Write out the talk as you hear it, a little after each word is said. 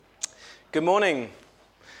Good morning.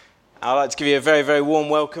 I'd like to give you a very, very warm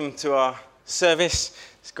welcome to our service.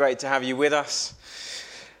 It's great to have you with us.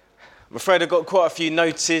 I'm afraid I've got quite a few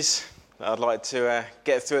notices that I'd like to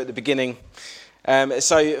get through at the beginning.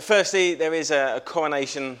 So firstly, there is a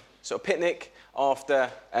coronation sort of picnic after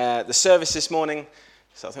the service this morning.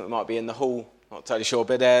 So I think we might be in the hall, not totally sure,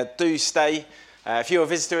 but do stay. If you're a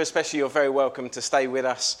visitor especially, you're very welcome to stay with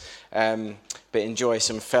us, but enjoy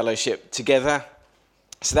some fellowship together.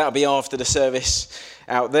 So that'll be after the service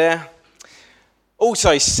out there.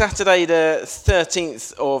 Also, Saturday the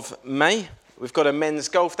 13th of May, we've got a men's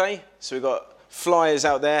golf day. So we've got flyers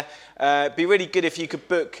out there. It'd be really good if you could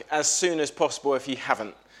book as soon as possible if you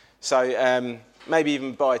haven't. So maybe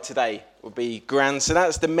even by today would be grand. So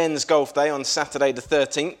that's the men's golf day on Saturday the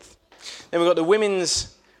 13th. Then we've got the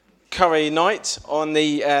women's curry night on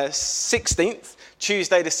the 16th.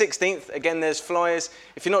 Tuesday the 16th, again there's flyers.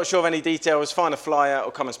 If you're not sure of any details, find a flyer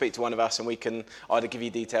or come and speak to one of us and we can either give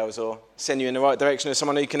you details or send you in the right direction of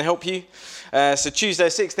someone who can help you. So Tuesday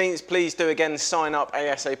the 16th, please do again sign up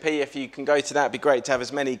ASAP. If you can go to that, it'd be great to have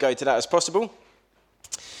as many go to that as possible.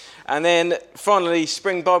 And then finally,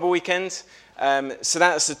 Spring Bible Weekend. So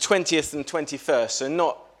that's the 20th and 21st, so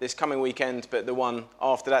not this coming weekend, but the one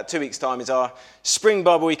after that, 2 weeks' time, is our Spring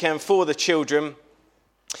Bible Weekend for the children.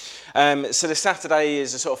 So the Saturday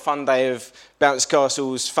is a sort of fun day of bounce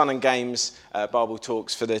castles, fun and games, Bible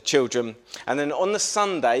talks for the children. And then on the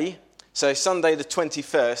Sunday, so Sunday the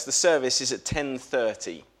 21st, the service is at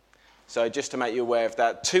 10:30. So just to make you aware of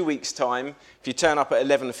that, 2 weeks' time, if you turn up at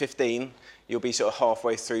 11:15, you'll be sort of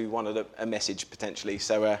halfway through a message potentially.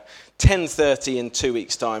 So 10:30 in 2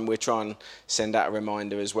 weeks' time, we'll try and send out a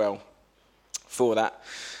reminder as well for that.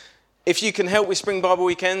 If you can help with Spring Bible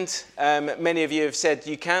Weekend, many of you have said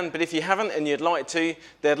you can, but if you haven't and you'd like to,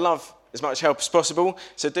 they'd love as much help as possible.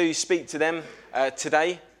 So do speak to them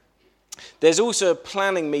today. There's also a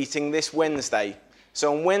planning meeting this Wednesday.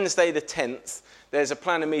 So on Wednesday the 10th, there's a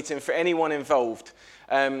planning meeting for anyone involved.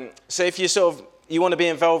 So if you want to be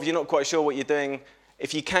involved, you're not quite sure what you're doing,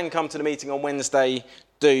 if you can come to the meeting on Wednesday,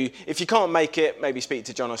 do. If you can't make it, maybe speak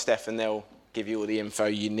to John or Steph and they'll give you all the info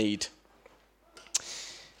you need.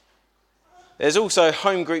 There's also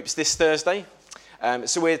home groups this Thursday.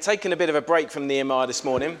 So we're taking a bit of a break from Nehemiah this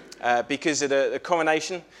morning because of the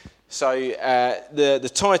coronation. So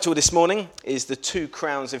the title this morning is The Two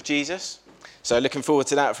Crowns of Jesus. So looking forward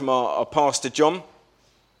to that from our Pastor John.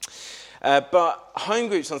 But home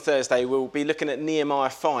groups on Thursday, we'll be looking at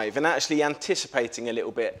Nehemiah 5 and actually anticipating a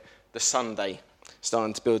little bit the Sunday,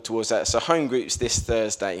 starting to build towards that. So home groups this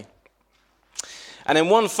Thursday. And then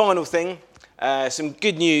one final thing. Some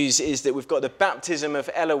good news is that we've got the baptism of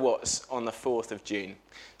Ella Watts on the 4th of June.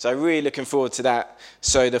 So really looking forward to that.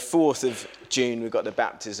 So the 4th of June, we've got the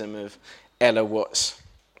baptism of Ella Watts.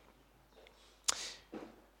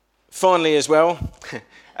 Finally as well,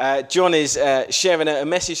 John is sharing a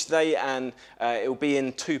message today and it will be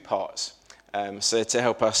in two parts. So to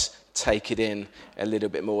help us take it in a little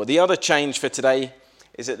bit more. The other change for today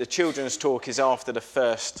is that the children's talk is after the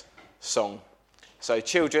first song. So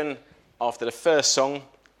children, after the first song,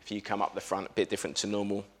 if you come up the front, a bit different to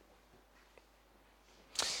normal.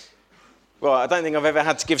 Well, I don't think I've ever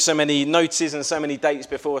had to give so many notices and so many dates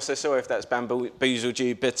before, so sorry if that's bamboozled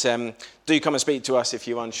you, but do come and speak to us if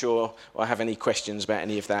you're unsure or have any questions about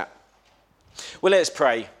any of that. Well, let's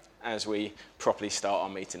pray as we properly start our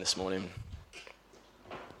meeting this morning.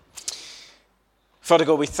 Father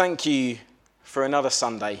God, we thank you for another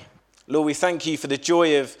Sunday. Lord, we thank you for the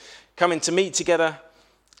joy of coming to meet together.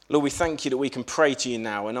 Lord, we thank you that we can pray to you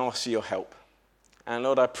now and ask for your help. And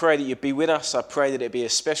Lord, I pray that you'd be with us. I pray that it be a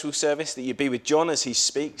special service, that you'd be with John as he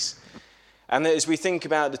speaks. And that as we think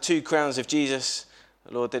about the two crowns of Jesus,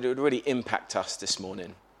 Lord, that it would really impact us this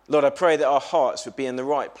morning. Lord, I pray that our hearts would be in the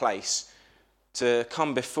right place to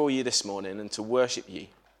come before you this morning and to worship you.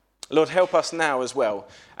 Lord, help us now as well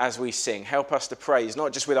as we sing. Help us to praise,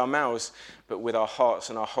 not just with our mouths, but with our hearts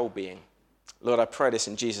and our whole being. Lord, I pray this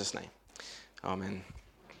in Jesus' name. Amen.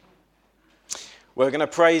 We're going to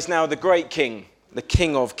praise now the great King, the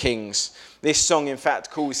King of Kings. This song, in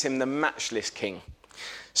fact, calls him the matchless King.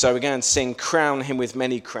 So we're going to sing, Crown him with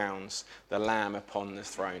many crowns, the Lamb upon the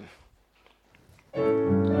throne.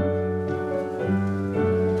 Away.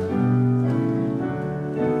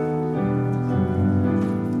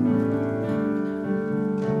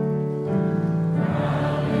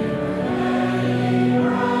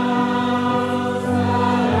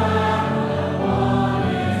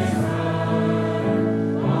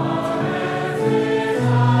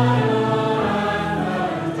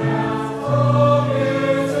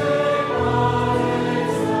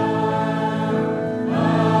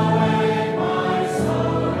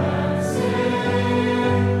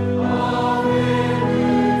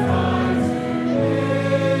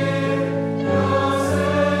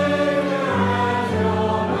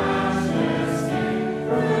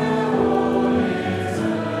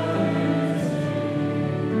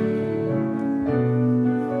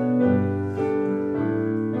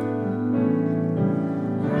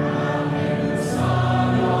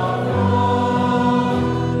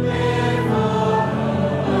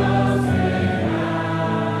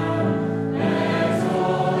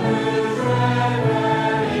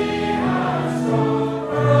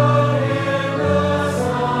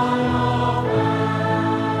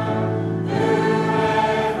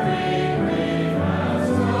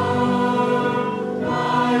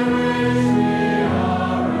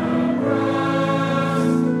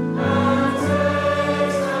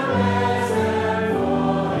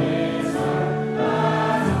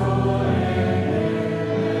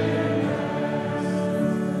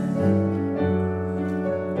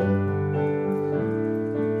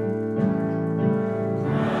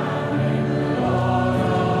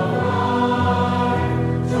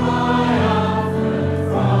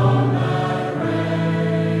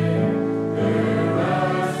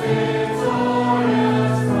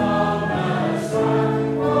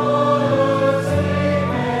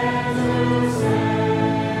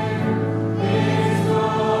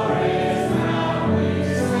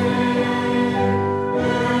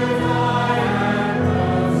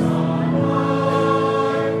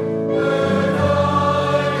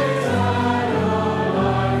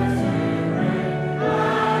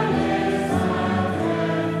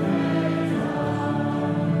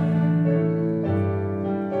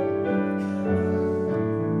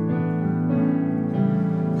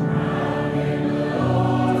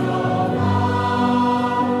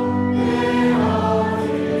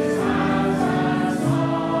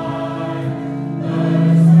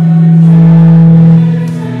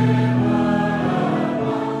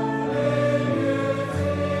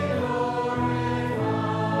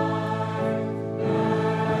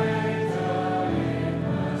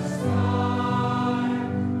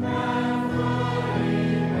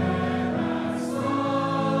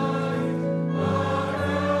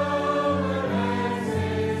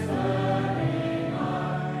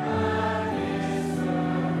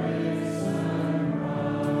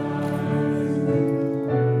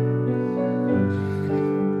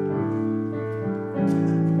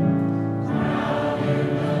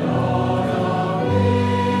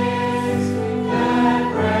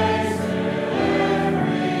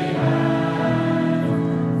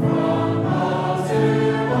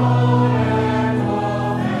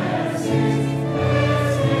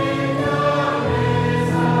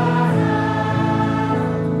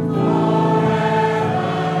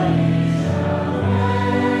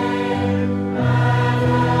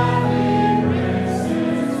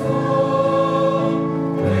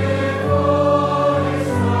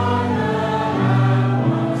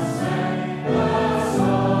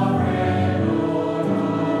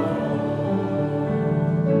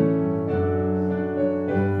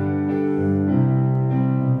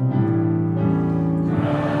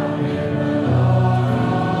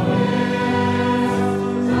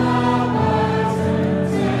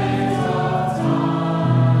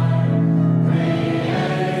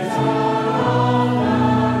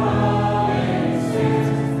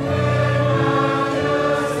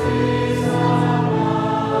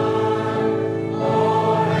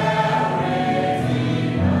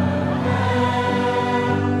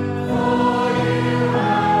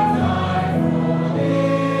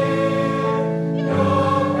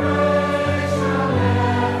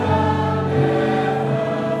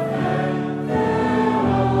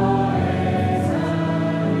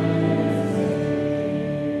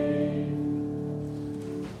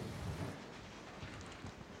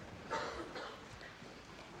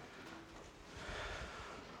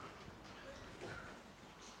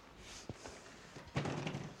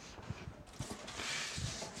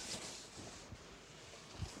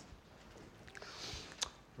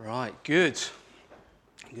 Right, good.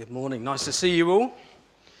 Good morning. Nice to see you all.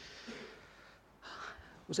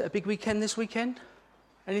 Was it a big weekend this weekend?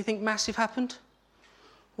 Anything massive happened?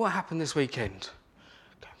 What happened this weekend?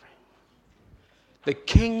 The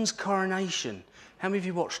King's coronation. How many of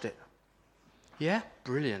you watched it? Yeah?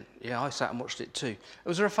 Brilliant. Yeah, I sat and watched it too.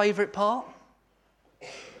 Was there a favourite part?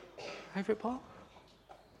 Favourite part?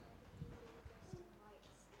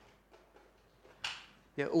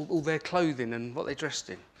 Yeah, all their clothing and what they dressed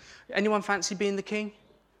in. Anyone fancy being the king?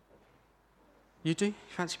 You do? You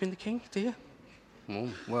fancy being the king, do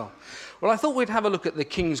you? Well, I thought we'd have a look at the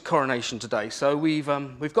king's coronation today. So we've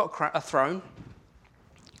got a throne.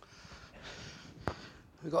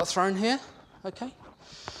 We've got a throne here, okay.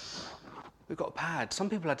 We've got a pad. Some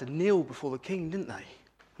people had to kneel before the king, didn't they?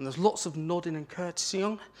 And there's lots of nodding and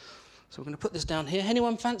courtesying. So we're going to put this down here.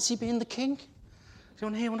 Anyone fancy being the king? Does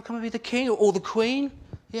anyone here want to come and be the king or the queen?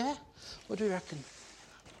 Yeah? What do you reckon?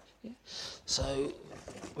 Yeah. So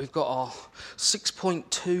we've got our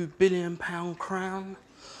 £6.2 billion crown.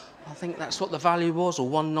 I think that's what the value was, or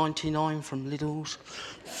 £1.99 from Lidl's.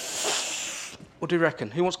 What do you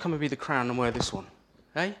reckon? Who wants to come and be the crown and wear this one?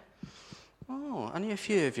 Eh? Oh, only a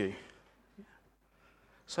few of you.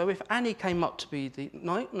 So if Annie came up to be the...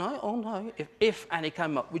 No. If Annie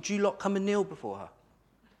came up, would you lot come and kneel before her?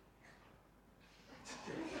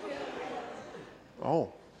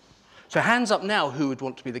 Oh. So hands up now, who would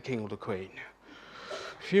want to be the king or the queen?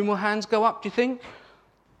 A few more hands go up, do you think?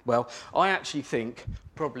 Well, I actually think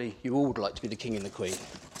probably you all would like to be the king and the queen.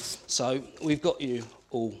 So we've got you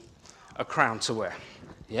all a crown to wear.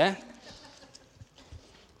 Yeah?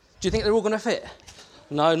 Do you think they're all going to fit?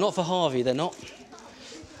 No, not for Harvey, they're not.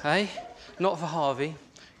 Hey? Not for Harvey.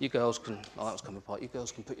 You girls can... Oh, that was coming apart. You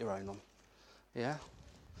girls can put your own on. Yeah?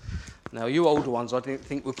 Now, you older ones, I didn't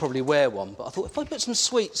think would probably wear one, but I thought if I put some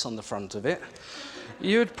sweets on the front of it,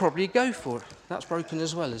 you'd probably go for it. That's broken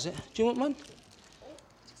as well, is it? Do you want one?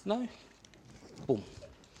 No? Boom.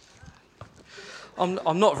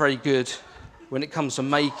 I'm not very good when it comes to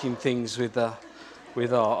making things with our...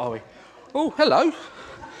 Are we? Oh, hello.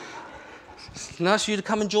 Nice of you to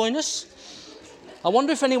come and join us. I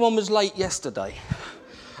wonder if anyone was late yesterday.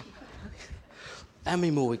 How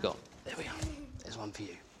many more we got? There we are. There's one for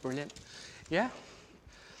you. Brilliant. Yeah?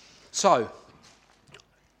 So,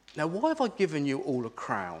 now why have I given you all a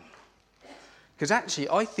crown? Because actually,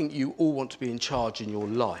 I think you all want to be in charge in your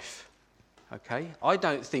life. Okay? I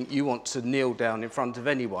don't think you want to kneel down in front of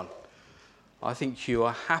anyone. I think you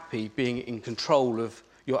are happy being in control of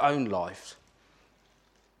your own life.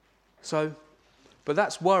 So, but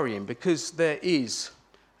that's worrying because there is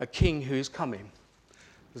a king who is coming.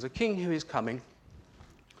 There's a king who is coming,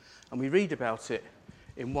 and we read about it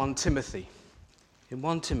in 1 Timothy. In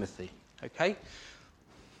 1 Timothy, okay?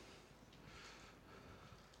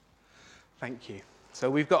 Thank you.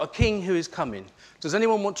 So we've got a king who is coming. Does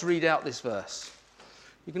anyone want to read out this verse?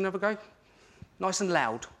 You can have a go? Nice and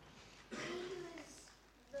loud. He is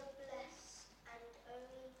the blessed and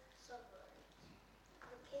only sovereign,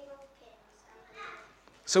 the King of kings and the Lord.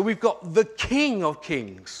 So we've got the King of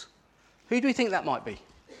Kings. Who do we think that might be?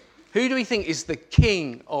 Who do we think is the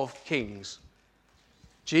King of Kings?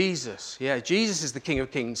 Jesus. Yeah, Jesus is the King of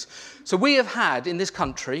Kings. So we have had, in this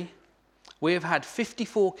country, we have had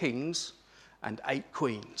 54 kings and 8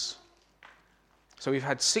 queens. So we've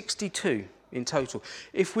had 62 in total.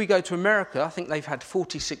 If we go to America, I think they've had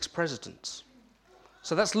 46 presidents.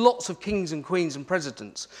 So that's lots of kings and queens and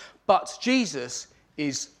presidents. But Jesus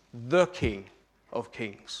is the King of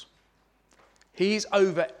Kings. He is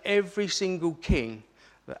over every single king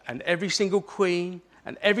and every single queen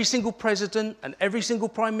and every single president and every single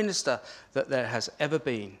prime minister that there has ever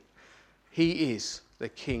been. He is the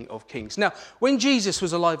King of Kings. Now, when Jesus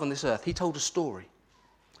was alive on this earth, he told a story.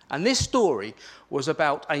 And this story was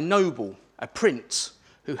about a noble, a prince,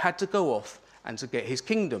 who had to go off and to get his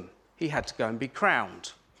kingdom. He had to go and be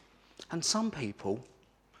crowned. And some people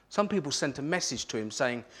sent a message to him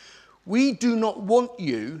saying, "We do not want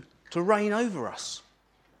you to reign over us.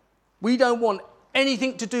 We don't want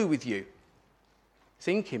anything to do with you,"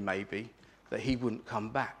 thinking maybe that he wouldn't come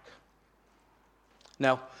back.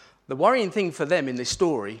 Now, the worrying thing for them in this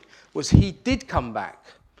story was he did come back.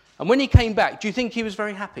 And when he came back, do you think he was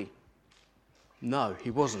very happy? No, he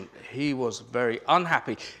wasn't. He was very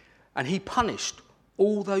unhappy. And he punished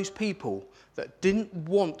all those people that didn't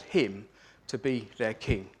want him to be their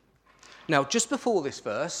king. Now, just before this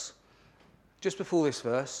verse,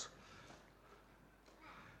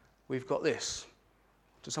 we've got this.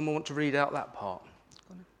 Does someone want to read out that part?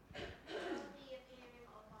 The appearing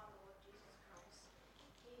of our Lord Jesus Christ,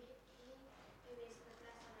 he who is the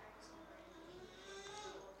blessed and only sovereign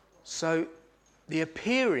King of So the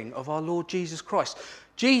appearing of our Lord Jesus Christ.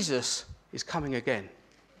 Jesus is coming again.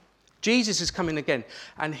 Jesus is coming again.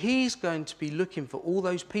 And he's going to be looking for all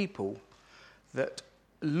those people that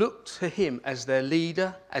looked to him as their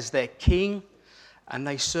leader, as their king, and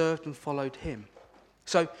they served and followed him.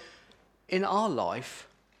 So in our life,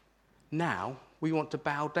 now we want to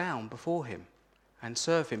bow down before him and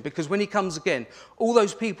serve him. Because when he comes again, all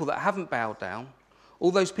those people that haven't bowed down, all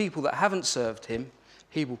those people that haven't served him,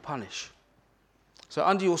 he will punish. So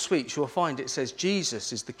under your sweets, you'll find it says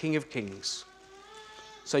Jesus is the King of Kings.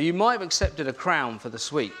 So you might have accepted a crown for the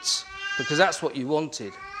sweets because that's what you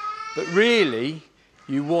wanted. But really,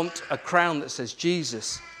 you want a crown that says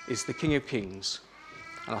Jesus is the King of Kings.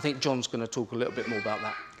 And I think John's going to talk a little bit more about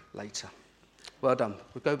that later. Well done.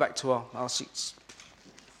 We'll go back to our seats.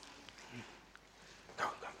 Go.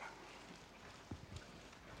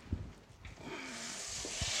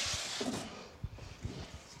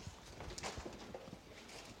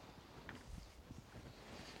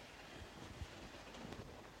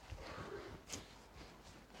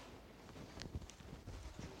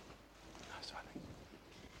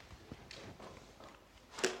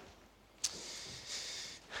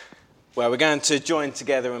 Well, we're going to join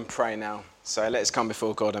together and pray now. So let's come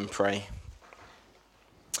before God and pray.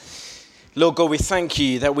 Lord God, we thank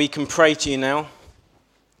you that we can pray to you now.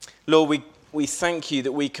 Lord, we thank you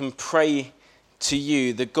that we can pray to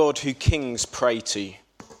you, the God who kings pray to.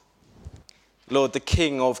 Lord, the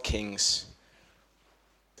King of Kings.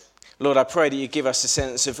 Lord, I pray that you give us a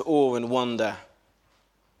sense of awe and wonder.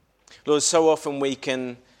 Lord, so often we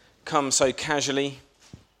can come so casually,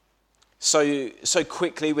 so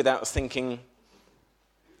quickly without thinking.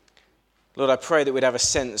 Lord, I pray that we'd have a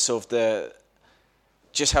sense of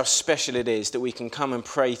just how special it is that we can come and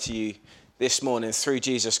pray to you this morning through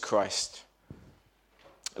Jesus Christ.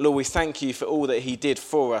 Lord, we thank you for all that he did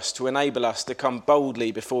for us to enable us to come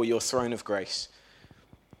boldly before your throne of grace.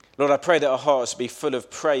 Lord, I pray that our hearts be full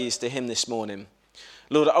of praise to him this morning.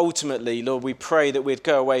 Lord, ultimately, Lord, we pray that we'd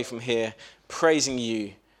go away from here praising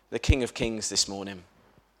you, the King of Kings, this morning.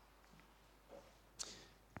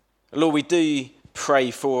 Lord, we do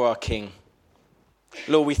pray for our King.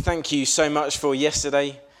 Lord, we thank you so much for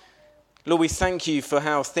yesterday. Lord, we thank you for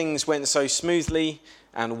how things went so smoothly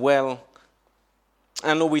and well.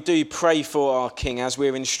 And Lord, we do pray for our King as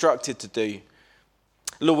we're instructed to do.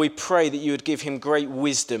 Lord, we pray that you would give him great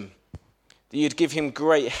wisdom, that you'd give him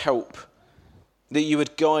great help, that you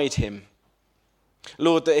would guide him.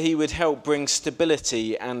 Lord, that he would help bring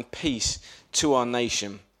stability and peace to our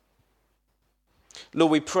nation.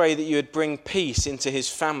 Lord, we pray that you would bring peace into his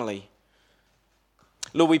family.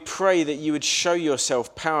 Lord, we pray that you would show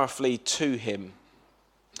yourself powerfully to him.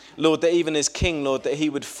 Lord, that even as King, Lord, that he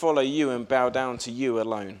would follow you and bow down to you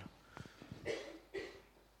alone.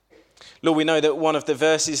 Lord, we know that one of the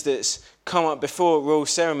verses that's come up before royal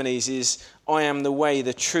ceremonies is, I am the way,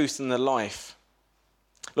 the truth, and the life.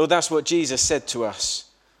 Lord, that's what Jesus said to us.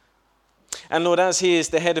 And Lord, as he is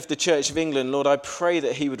the head of the Church of England, Lord, I pray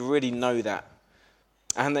that he would really know that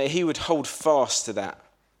and that he would hold fast to that.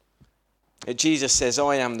 That Jesus says,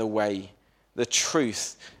 I am the way, the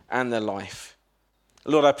truth, and the life.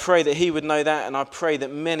 Lord, I pray that he would know that, and I pray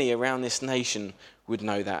that many around this nation would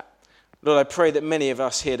know that. Lord, I pray that many of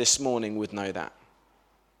us here this morning would know that.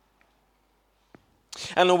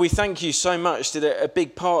 And Lord, we thank you so much that a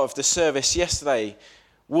big part of the service yesterday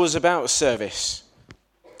was about service,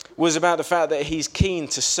 was about the fact that he's keen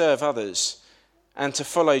to serve others and to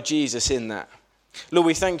follow Jesus in that. Lord,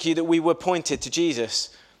 we thank you that we were pointed to Jesus.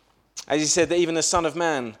 As he said that even the Son of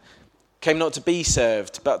Man came not to be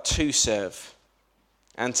served, but to serve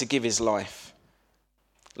and to give his life.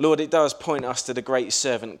 Lord, it does point us to the great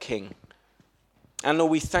servant King. And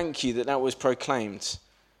Lord, we thank you that that was proclaimed.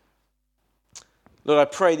 Lord, I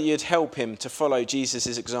pray that you'd help him to follow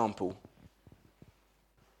Jesus' example.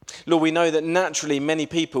 Lord, we know that naturally many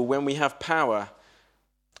people, when we have power,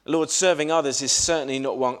 Lord, serving others is certainly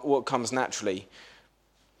not what comes naturally.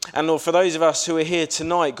 And Lord, for those of us who are here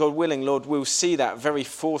tonight, God willing, Lord, we'll see that very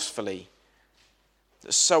forcefully.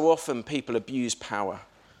 That so often people abuse power.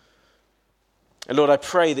 And Lord, I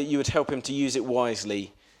pray that you would help him to use it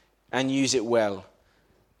wisely and use it well.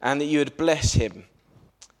 And that you would bless him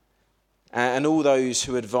and all those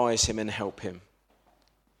who advise him and help him.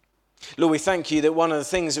 Lord, we thank you that one of the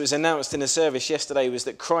things that was announced in the service yesterday was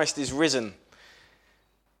that Christ is risen.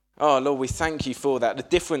 Oh, Lord, we thank you for that, the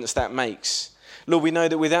difference that makes. Lord, we know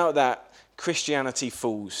that without that, Christianity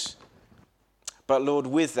falls. But Lord,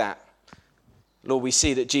 with that, Lord, we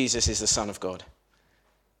see that Jesus is the Son of God.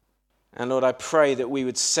 And Lord, I pray that we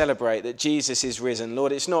would celebrate that Jesus is risen.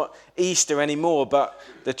 Lord, it's not Easter anymore, but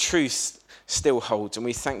the truth still holds, and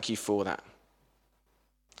we thank you for that.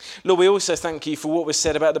 Lord, we also thank you for what was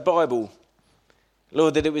said about the Bible.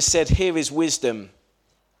 Lord, that it was said, here is wisdom.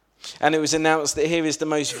 And it was announced that here is the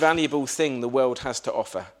most valuable thing the world has to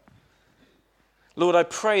offer. Lord, I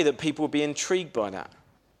pray that people would be intrigued by that.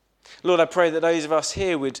 Lord, I pray that those of us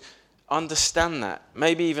here would understand that,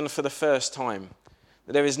 maybe even for the first time,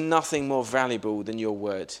 that there is nothing more valuable than your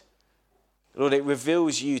word. Lord, it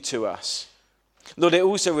reveals you to us. Lord, it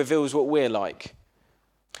also reveals what we're like.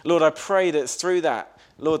 Lord, I pray that through that,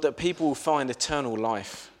 Lord, that people will find eternal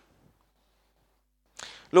life.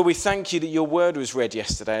 Lord, we thank you that your word was read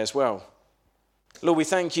yesterday as well. Lord, we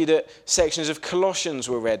thank you that sections of Colossians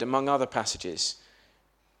were read, among other passages.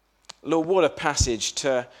 Lord, what a passage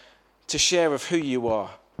to share of who you are.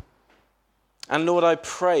 And Lord, I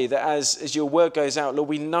pray that as your word goes out, Lord,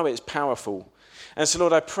 we know it's powerful. And so,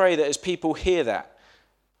 Lord, I pray that as people hear that,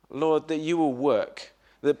 Lord, that you will work,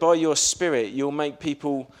 that by your Spirit you'll make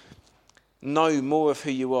people know more of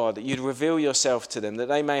who you are, that you'd reveal yourself to them, that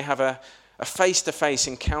they may have a face-to-face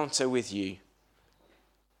encounter with you.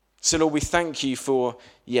 So, Lord, we thank you for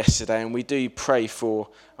yesterday, and we do pray for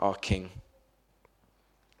our King.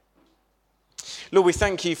 Lord, we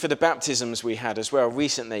thank you for the baptisms we had as well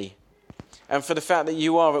recently, and for the fact that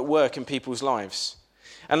you are at work in people's lives.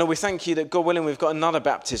 And Lord, we thank you that, God willing, we've got another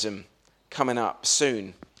baptism coming up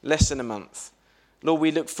soon, less than a month. Lord,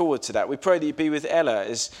 we look forward to that. We pray that you be with Ella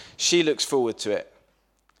as she looks forward to it.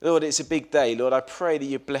 Lord, it's a big day. Lord, I pray that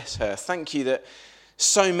you bless her. Thank you that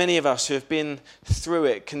so many of us who have been through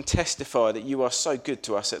it can testify that you are so good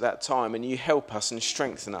to us at that time, and you help us and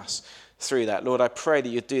strengthen us through that. Lord, I pray that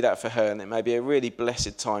you'd do that for her, and it may be a really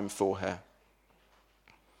blessed time for her.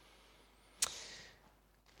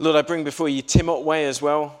 Lord, I bring before you Tim Otway as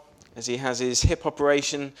well, as he has his hip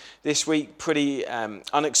operation this week, pretty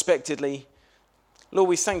unexpectedly. Lord,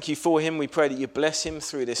 we thank you for him. We pray that you bless him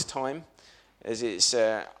through this time, as it's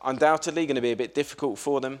undoubtedly going to be a bit difficult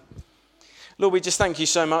for them. Lord, we just thank you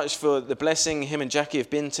so much for the blessing him and Jackie have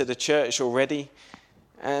been to the church already,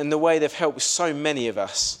 and the way they've helped so many of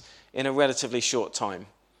us in a relatively short time.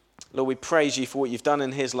 Lord, we praise you for what you've done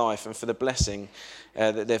in his life and for the blessing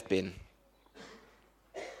that they've been.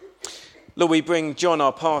 Lord, we bring John,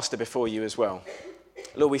 our pastor, before you as well.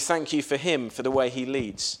 Lord, we thank you for him, for the way he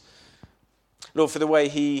leads. Lord, for the way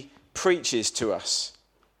he preaches to us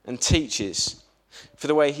and teaches, for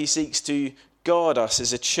the way he seeks to guard us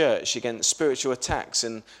as a church against spiritual attacks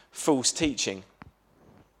and false teaching,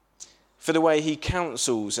 for the way he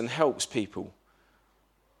counsels and helps people.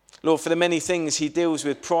 Lord, for the many things he deals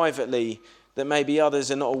with privately that maybe others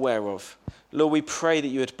are not aware of. Lord, we pray that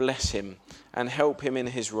you would bless him and help him in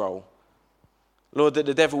his role. Lord, that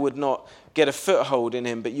the devil would not get a foothold in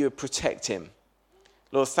him, but you would protect him.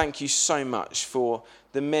 Lord, thank you so much for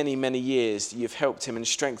the many, many years that you've helped him and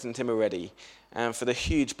strengthened him already, and for the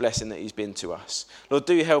huge blessing that he's been to us. Lord,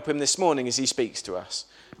 do help him this morning as he speaks to us.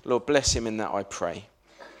 Lord, bless him in that, I pray.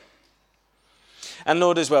 And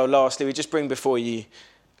Lord, as well, lastly, we just bring before you,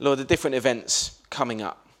 Lord, the different events coming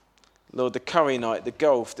up. Lord, the curry night, the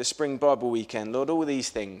golf, the spring Bible weekend, Lord, all these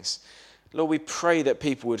things. Lord, we pray that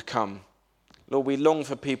people would come. Lord, we long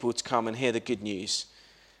for people to come and hear the good news.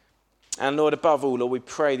 And Lord, above all, Lord, we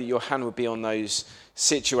pray that your hand would be on those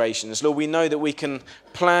situations. Lord, we know that we can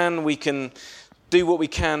plan, we can do what we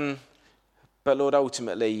can, but Lord,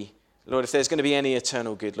 ultimately, Lord, if there's going to be any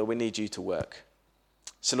eternal good, Lord, we need you to work.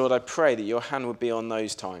 So Lord, I pray that your hand would be on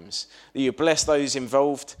those times, that you bless those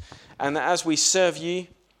involved, and that as we serve you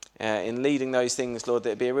in leading those things, Lord,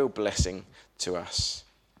 that it be a real blessing to us.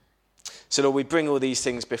 So Lord, we bring all these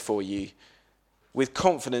things before you with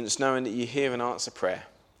confidence, knowing that you hear and answer prayer.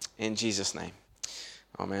 In Jesus' name,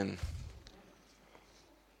 amen.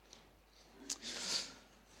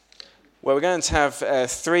 Well, we're going to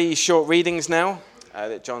have 3 short readings now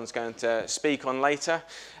that John's going to speak on later.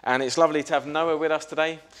 And it's lovely to have Noah with us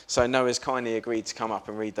today. So Noah's kindly agreed to come up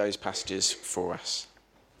and read those passages for us.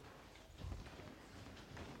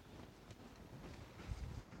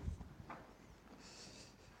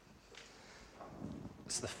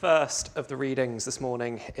 So the first of the readings this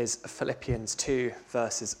morning is Philippians 2,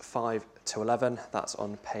 verses 5 to 11. That's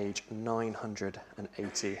on page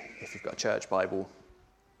 980 if you've got a church Bible.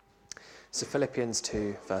 So Philippians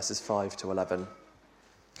 2, verses 5 to 11.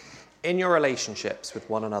 In your relationships with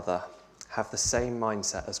one another, have the same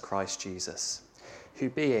mindset as Christ Jesus, who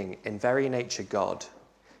being in very nature God,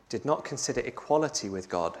 did not consider equality with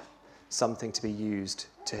God something to be used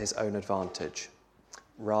to his own advantage.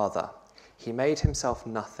 Rather, he made himself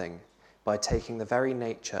nothing by taking the very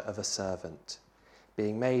nature of a servant,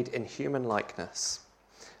 being made in human likeness,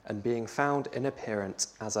 and being found in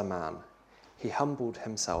appearance as a man, he humbled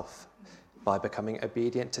himself by becoming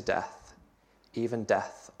obedient to death, even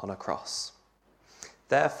death on a cross.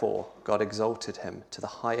 Therefore, God exalted him to the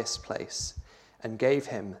highest place and gave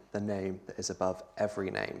him the name that is above every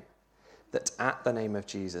name, that at the name of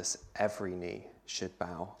Jesus every knee should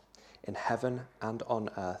bow, in heaven and on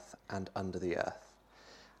earth and under the earth,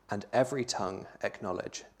 and every tongue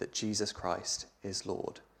acknowledge that Jesus Christ is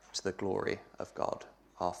Lord, to the glory of God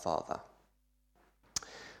our Father.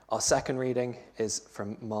 Our second reading is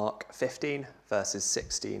from Mark 15, verses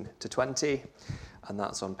 16 to 20, and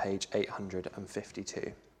that's on page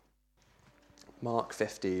 852. Mark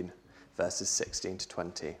 15, verses 16 to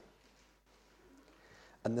 20.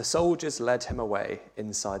 And the soldiers led him away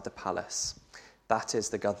inside the palace, that is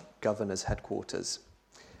the governor's headquarters,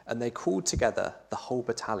 and they called together the whole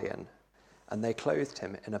battalion, and they clothed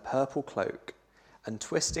him in a purple cloak, and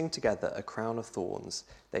twisting together a crown of thorns,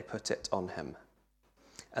 they put it on him.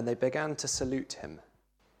 And they began to salute him,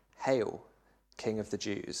 "Hail, King of the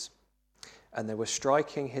Jews!" And they were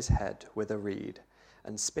striking his head with a reed,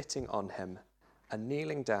 and spitting on him, and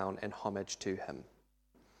kneeling down in homage to him.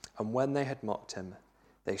 And when they had mocked him,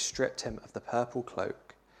 they stripped him of the purple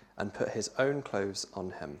cloak, and put his own clothes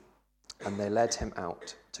on him, and they led him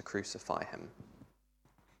out to crucify him.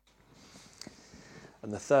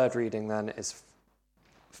 And the third reading then is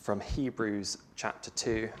from Hebrews chapter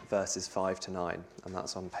 2, verses 5 to 9, and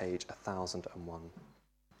that's on page 1001.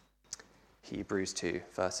 Hebrews 2,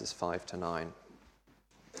 verses 5 to 9.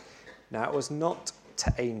 Now it was not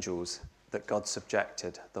to angels that God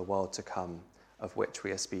subjected the world to come, of which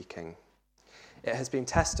we are speaking. It has been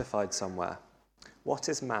testified somewhere, "What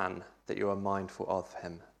is man that you are mindful of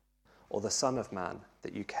him, or the Son of Man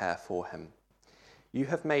that you care for him? You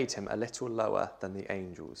have made him a little lower than the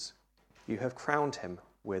angels. You have crowned him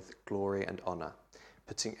with glory and honor,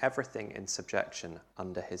 putting everything in subjection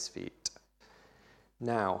under his feet."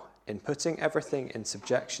 Now, in putting everything in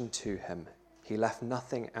subjection to him, he left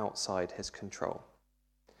nothing outside his control.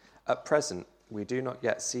 At present, we do not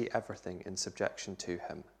yet see everything in subjection to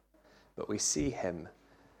him, but we see him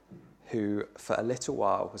who for a little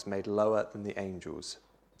while was made lower than the angels,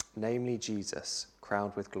 namely Jesus,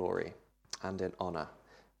 crowned with glory and in honor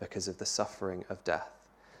because of the suffering of death,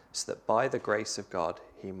 so that by the grace of God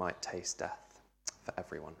he might taste death for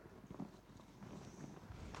everyone.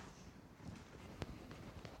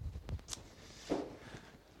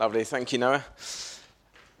 Lovely, thank you, Noah.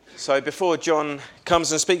 So before John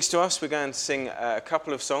comes and speaks to us, we're going to sing a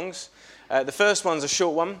couple of songs. The first one's a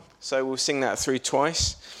short one, so we'll sing that through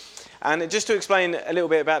twice. And just to explain a little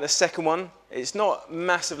bit about the second one, it's not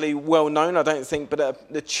massively well known, I don't think,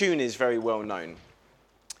 but the tune is very well known.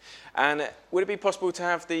 And would it be possible to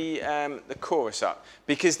have the chorus up?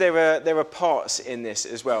 Because there are parts in this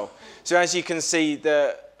as well. So as you can see,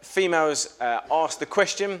 the females ask the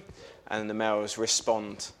question and the males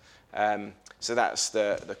respond. So that's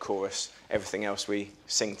the chorus. Everything else we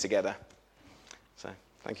sing together. So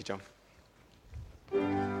thank you, John.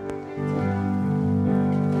 Glory, honor, and praise.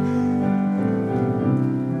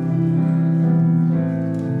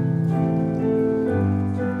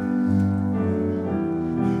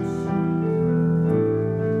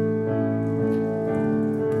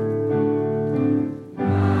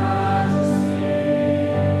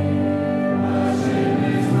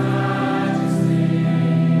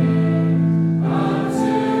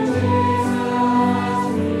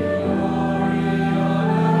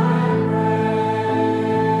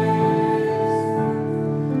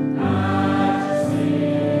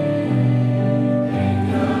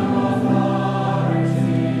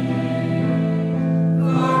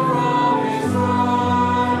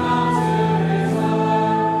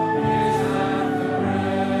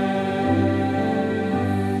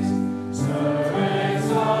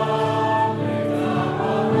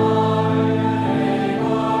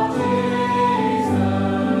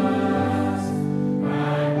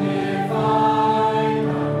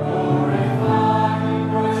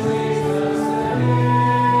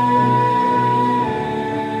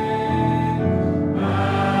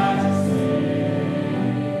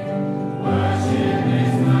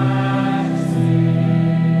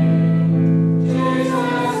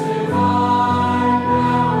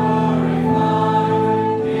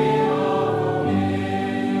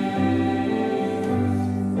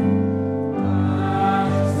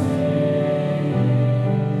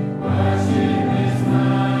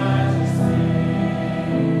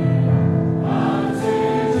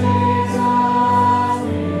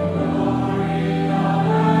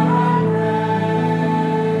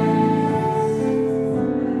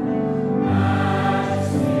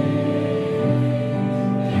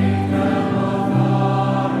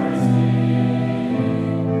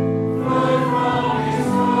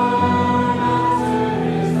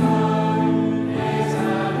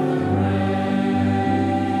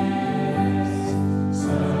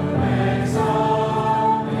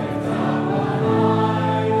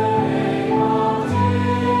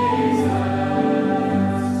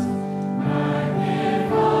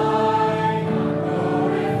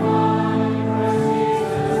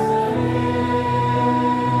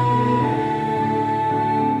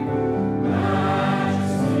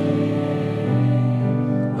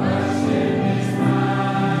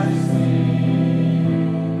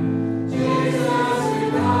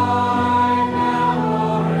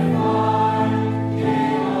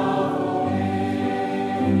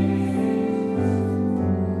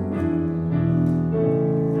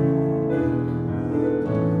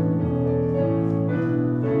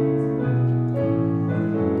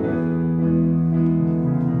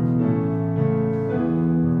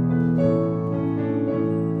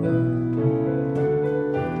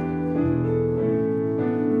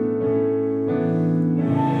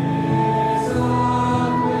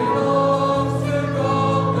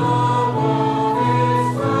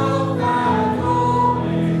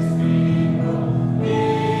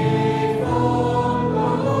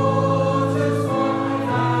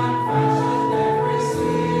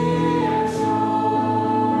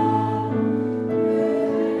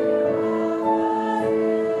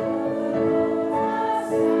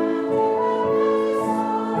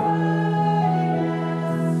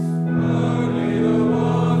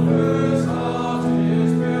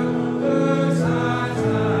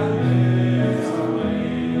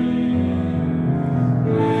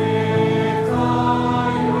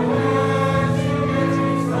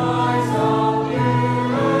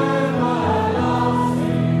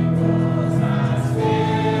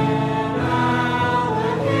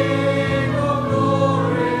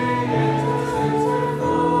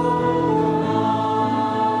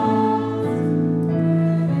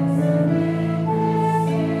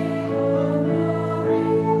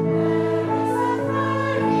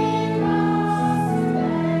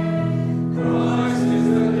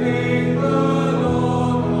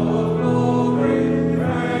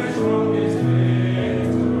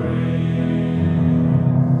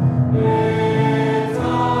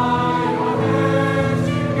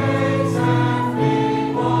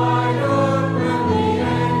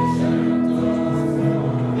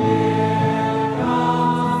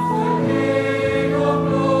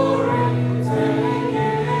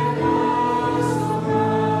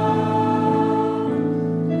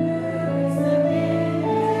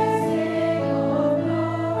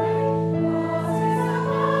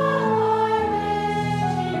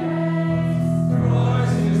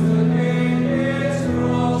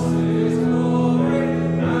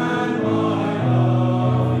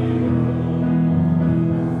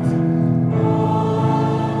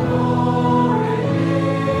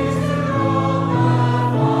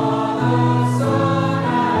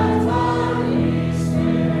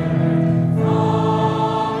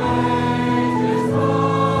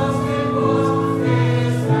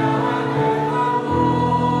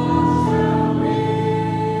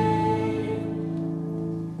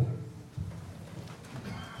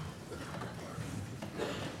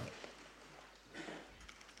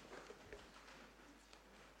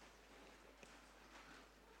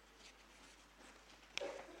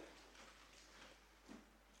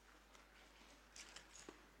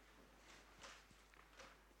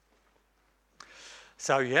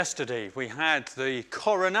 So yesterday we had the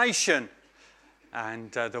coronation,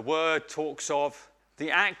 and the word talks of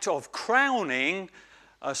the act of crowning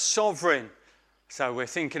a sovereign. So we're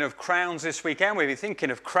thinking of crowns this weekend. We'll be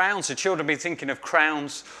thinking of crowns. The children will be thinking of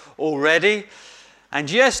crowns already.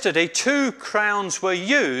 And yesterday 2 crowns were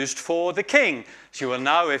used for the king. As you will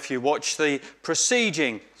know if you watch the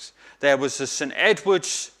proceedings. There was the St.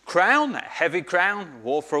 Edward's crown, that heavy crown,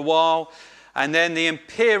 wore for a while, and then the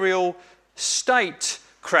imperial state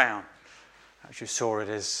crown. As you saw it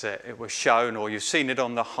as it was shown, or you've seen it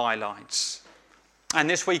on the highlights. And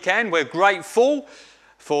this weekend we're grateful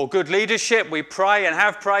for good leadership. We pray and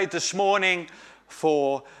have prayed this morning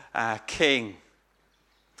for our king.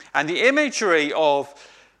 And the imagery of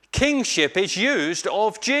kingship is used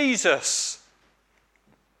of Jesus.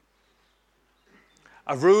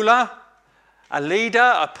 A ruler, a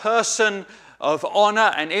leader, a person of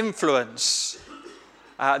honour and influence.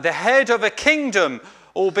 The head of a kingdom,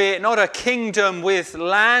 albeit not a kingdom with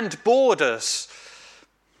land borders.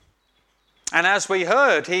 And as we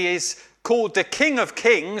heard, he is called the King of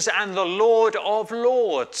Kings and the Lord of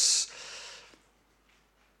Lords.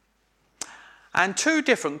 And 2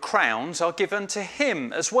 different crowns are given to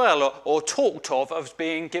him as well, or talked of as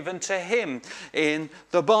being given to him in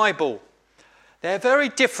the Bible. They're very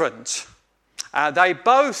different. They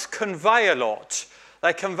both convey a lot.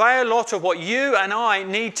 They convey a lot of what you and I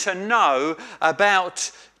need to know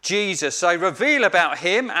about Jesus. They reveal about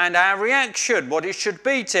him and our reaction, what it should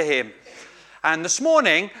be to him. And this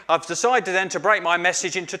morning, I've decided then to break my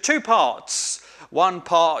message into 2 parts. One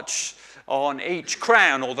part on each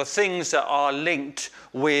crown, or the things that are linked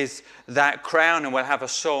with that crown, and we'll have a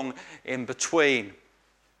song in between.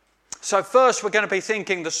 So first, we're going to be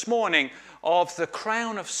thinking this morning of the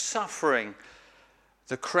crown of suffering.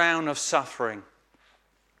 The crown of suffering.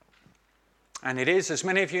 And it is, as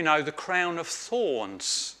many of you know, the crown of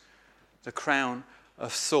thorns. The crown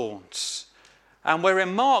of thorns. And we're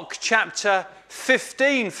in Mark chapter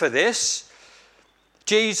 15 for this.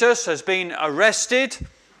 Jesus has been arrested.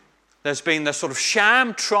 There's been the sort of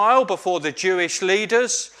sham trial before the Jewish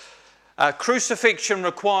leaders. Crucifixion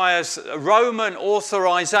requires Roman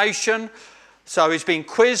authorization. So he's been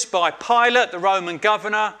quizzed by Pilate, the Roman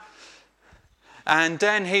governor. And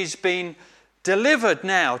then he's been delivered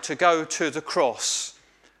now to go to the cross.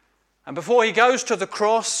 And before he goes to the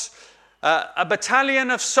cross, a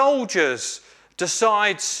battalion of soldiers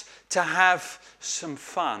decides to have some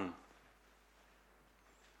fun.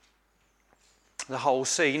 The whole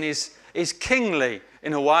scene is kingly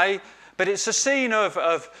in a way, but it's a scene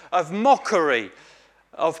of mockery,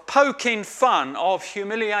 of poking fun, of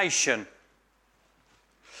humiliation.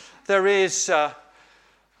 There is a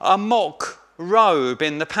mock robe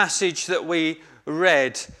in the passage that we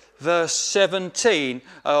read, verse 17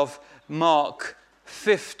 of Mark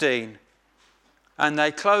 15. And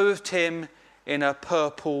they clothed him in a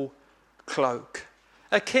purple cloak.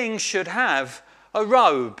 A king should have a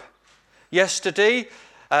robe. Yesterday,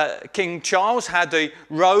 King Charles had the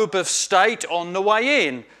robe of state on the way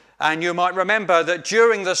in. And you might remember that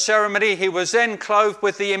during the ceremony, he was then clothed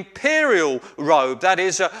with the imperial robe. That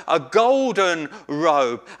is a golden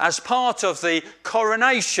robe as part of the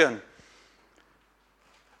coronation.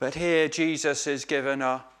 But here Jesus is given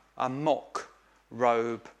a mock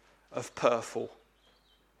robe of purple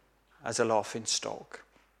as a laughing stock.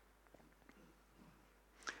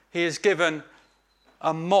 He is given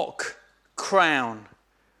a mock crown.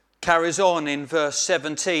 Carries on in verse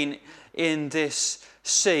 17 in this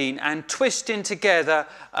scene, and twisting together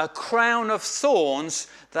a crown of thorns,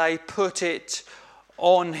 they put it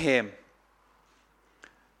on him.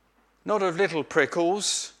 Not of little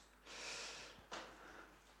prickles,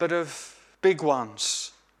 but of big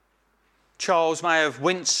ones. Charles may have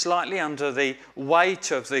winced slightly under the weight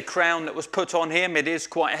of the crown that was put on him. It is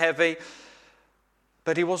quite heavy,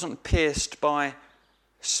 but he wasn't pierced by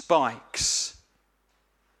spikes.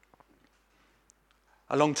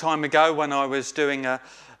 A long time ago, when I was doing a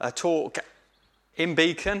talk in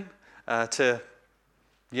Beacon to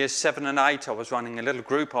years 7 and 8, I was running a little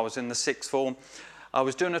group. I was in the 6th form. I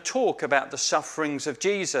was doing a talk about the sufferings of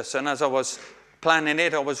Jesus, and as I was planning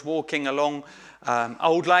it, I was walking along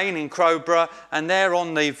Old Lane in Crowborough, and there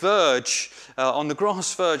on the verge, on the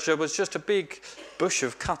grass verge, there was just a big bush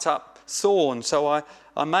of cut-up thorn. So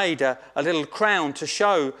I made a little crown to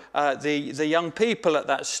show the young people at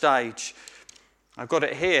that stage. I've got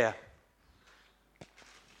it here.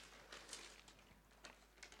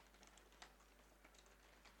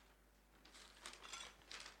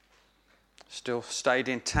 Still stayed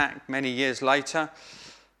intact many years later.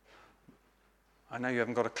 I know you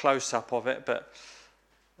haven't got a close-up of it, but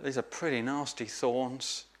These are pretty nasty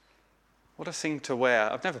thorns. What a thing to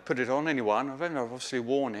wear. I've never put it on anyone. I've only obviously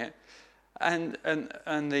worn it. And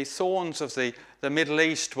the thorns of the Middle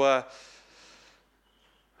East were,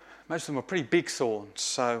 most of them were pretty big thorns.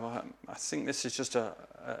 So I think this is just a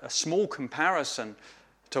small comparison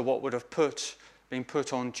to what would have been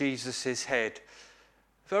put on Jesus' head.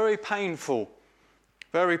 Very painful,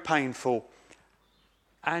 very painful.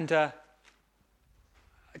 And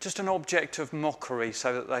just an object of mockery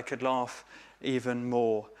so that they could laugh even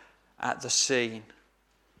more at the scene.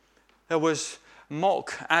 There was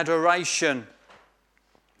mock adoration.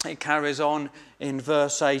 It carries on in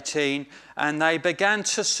verse 18. And they began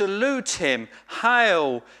to salute him,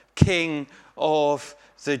 "Hail, King of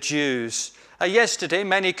the Jews." Yesterday,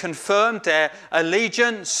 many confirmed their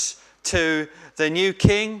allegiance to the new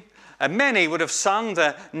king. And many would have sung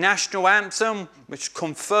the national anthem, which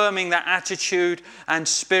confirming that attitude and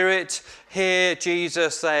spirit. Here,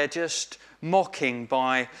 Jesus, they're just mocking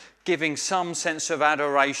by giving some sense of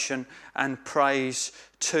adoration and praise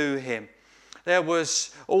to him. There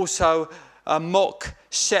was also a mock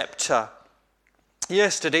scepter.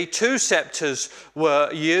 Yesterday, 2 scepters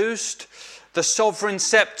were used, the sovereign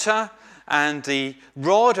scepter and the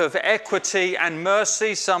rod of equity and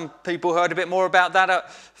mercy. Some people heard a bit more about that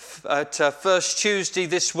at First Tuesday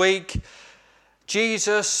this week.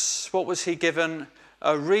 Jesus, what was he given?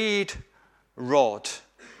 A reed rod.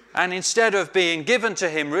 And instead of being given to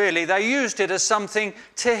him, really, they used it as something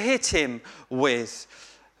to hit him with.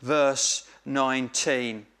 Verse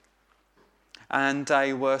 19. And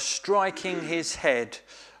they were striking his head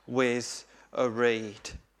with a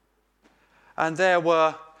reed. And there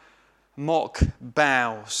were mock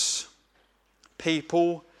bows.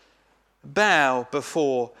 People bow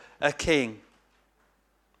before a king.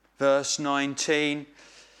 Verse 19.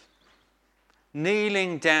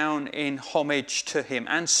 Kneeling down in homage to him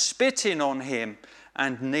and spitting on him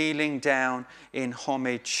and kneeling down in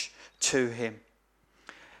homage to him.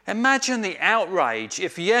 Imagine the outrage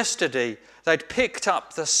if yesterday they'd picked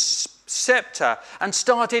up the scepter and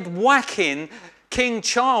started whacking King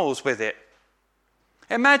Charles with it.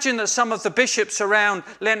 Imagine that some of the bishops around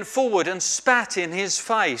leant forward and spat in his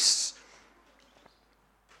face.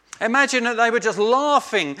 Imagine that they were just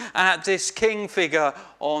laughing at this king figure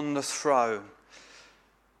on the throne.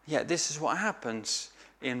 Yet this is what happens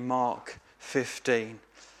in Mark 15.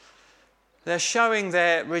 They're showing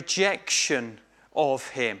their rejection of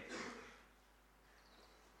him.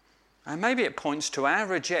 And maybe it points to our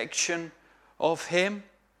rejection of him.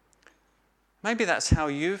 Maybe that's how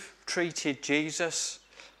you've treated Jesus,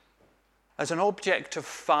 as an object of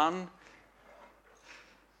fun.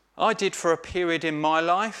 I did for a period in my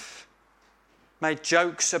life, made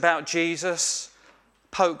jokes about Jesus,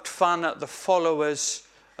 poked fun at the followers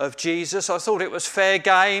of Jesus. I thought it was fair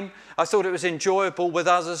game. I thought it was enjoyable with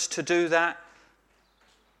others to do that.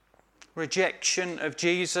 Rejection of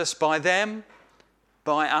Jesus by them,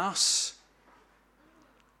 by us.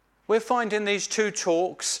 We're finding these 2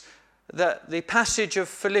 talks that the passage of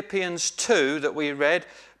Philippians 2 that we read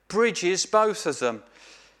bridges both of them.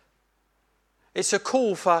 It's a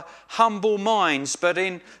call for humble minds, but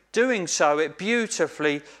in doing so, it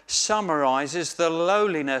beautifully summarises the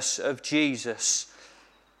lowliness of Jesus.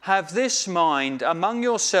 Have this mind among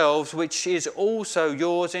yourselves, which is also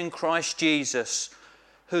yours in Christ Jesus,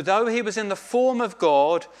 who though he was in the form of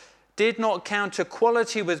God, did not count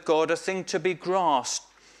equality with God a thing to be grasped,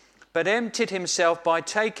 but emptied himself by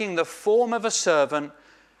taking the form of a servant,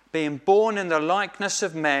 being born in the likeness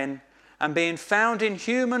of men, and being found in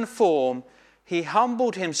human form, he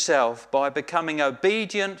humbled himself by becoming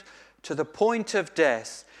obedient to the point of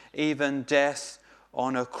death, even death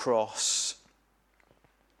on a cross.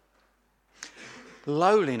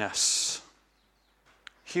 Lowliness,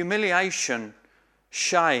 humiliation,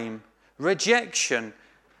 shame, rejection,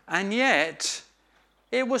 and yet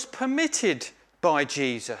it was permitted by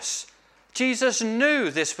Jesus. Jesus knew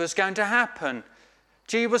this was going to happen.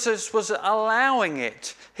 Jesus was allowing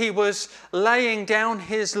it. He was laying down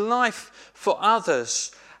his life for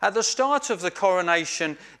others. At the start of the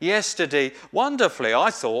coronation yesterday, wonderfully, I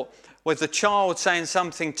thought, with the child saying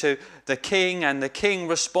something to the king and the king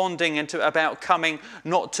responding about coming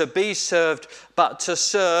not to be served but to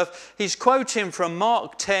serve. He's quoting from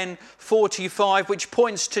Mark 10:45, which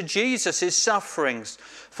points to Jesus' sufferings.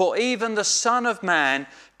 For even the Son of Man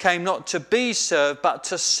came not to be served but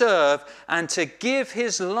to serve and to give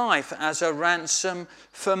his life as a ransom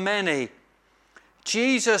for many.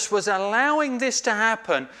 Jesus was allowing this to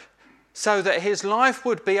happen so that his life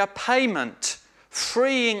would be a payment,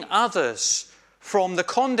 freeing others from the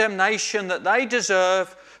condemnation that they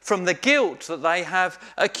deserve from the guilt that they have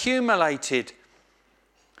accumulated.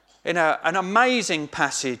 In an amazing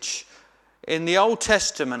passage in the Old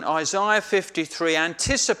Testament, Isaiah 53,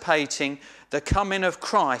 anticipating the coming of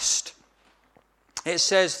Christ, it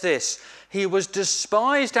says this: "He was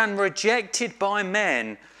despised and rejected by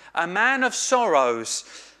men, a man of sorrows,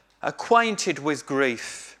 acquainted with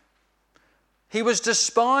grief. He was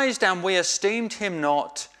despised and we esteemed him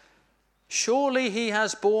not. Surely he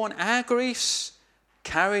has borne our griefs,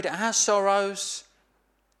 carried our sorrows.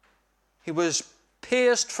 He was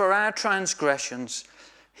pierced for our transgressions.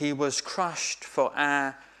 He was crushed for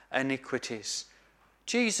our iniquities."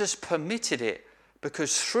 Jesus permitted it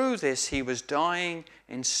because through this he was dying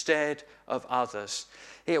instead of others.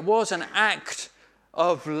 It was an act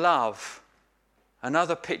of love.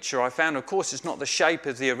 Another picture I found, of course, it's not the shape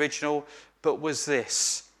of the original, but was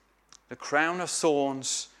this: the crown of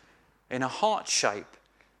thorns in a heart shape,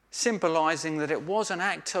 symbolising that it was an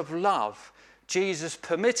act of love. Jesus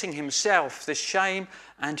permitting himself the shame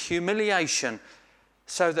and humiliation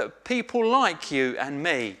so that people like you and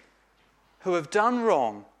me who have done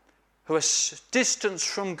wrong, who are distanced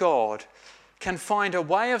from God, can find a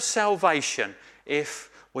way of salvation if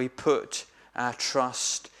we put our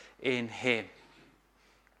trust in him.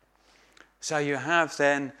 So you have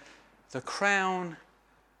then the crown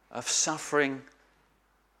of suffering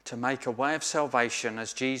to make a way of salvation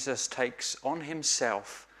as Jesus takes on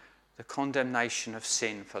himself the condemnation of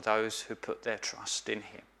sin for those who put their trust in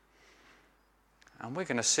him. And we're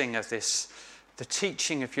going to sing of this, the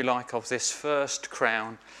teaching, if you like, of this first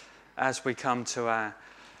crown as we come to our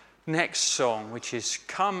next song, which is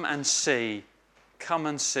 "Come and see, come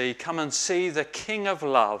and see, come and see the King of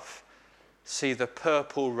Love, see the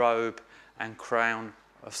purple robe and crown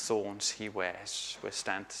of thorns he wears." We'll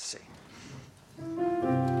stand to sing.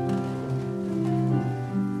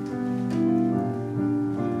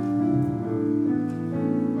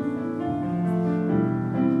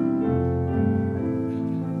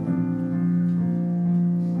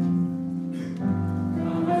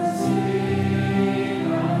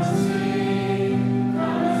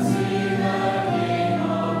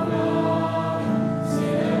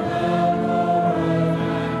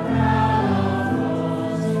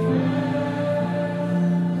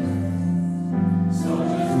 So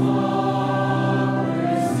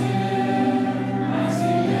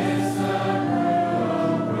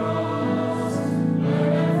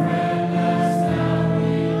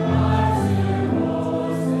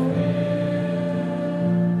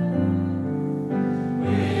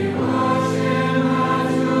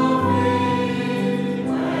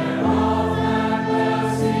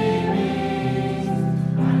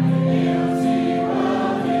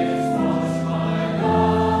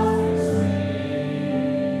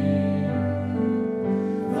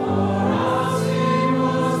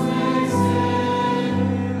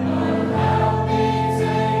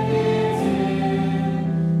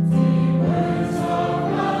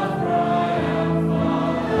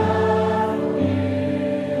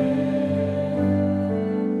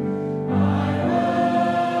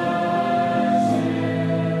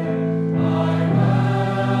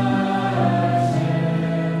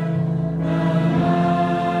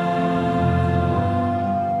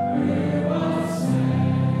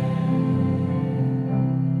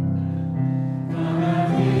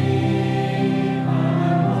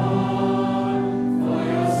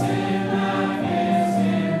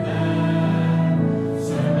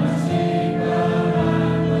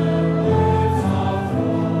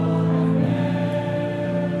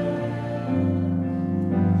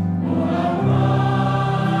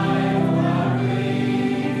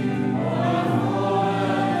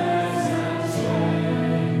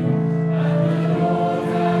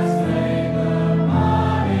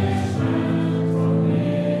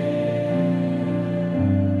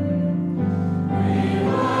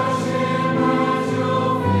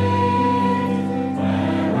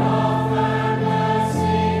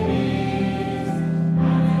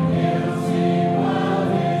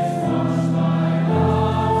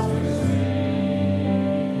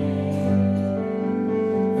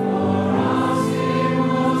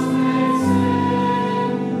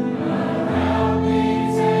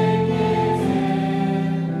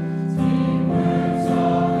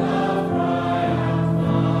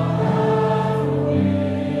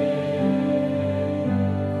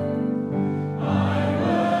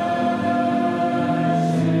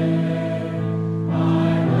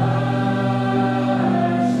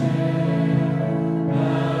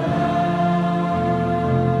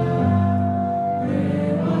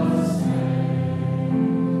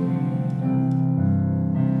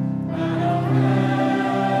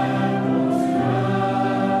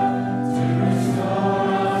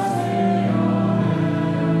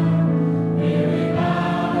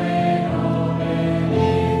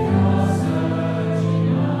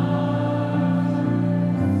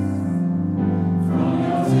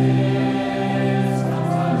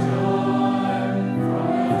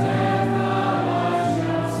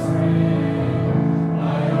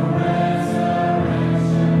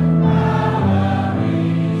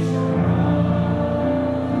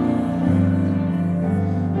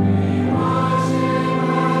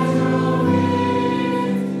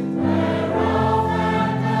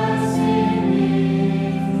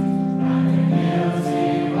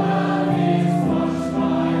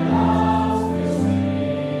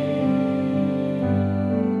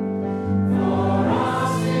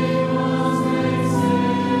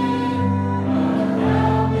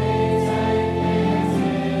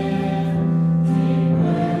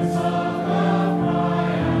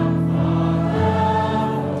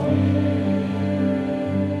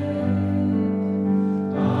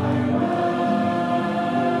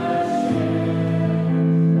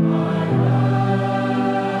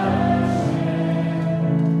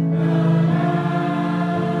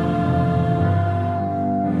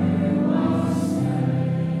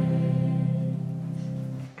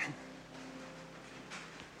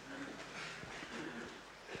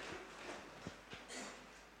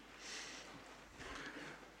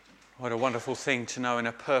wonderful thing to know in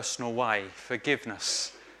a personal way,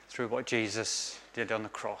 forgiveness through what Jesus did on the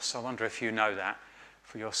cross. I wonder if you know that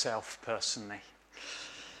for yourself personally.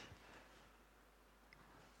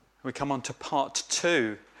 We come on to part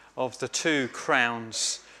 2 of the 2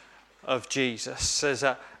 crowns of Jesus. There's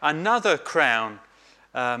another crown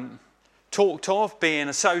talked of being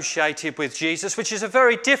associated with Jesus, which is a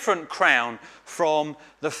very different crown from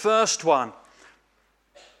the first one.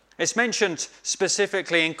 It's mentioned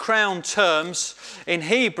specifically in crown terms in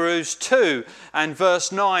Hebrews 2 and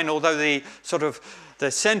verse 9, although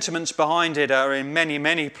the sentiments behind it are in many,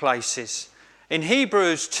 many places. In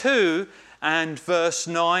Hebrews 2 and verse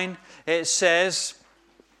 9, it says,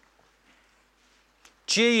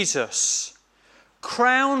 Jesus,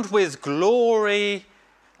 crowned with glory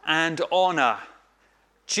and honour.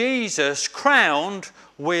 Jesus, crowned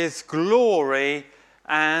with glory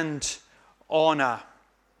and honour.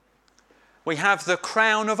 We have the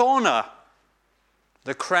crown of honour.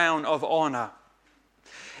 The crown of honour.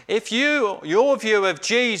 If your view of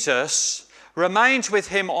Jesus remains with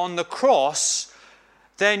him on the cross,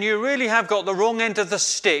 then you really have got the wrong end of the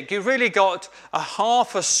stick. You've really got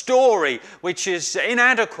half a story which is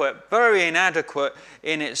inadequate, very inadequate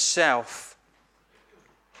in itself.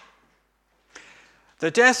 The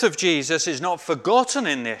death of Jesus is not forgotten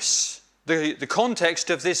in this. The context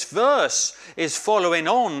of this verse is following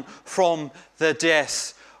on from the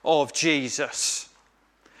death of Jesus.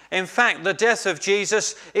 In fact, the death of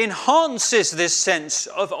Jesus enhances this sense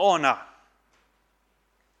of honour.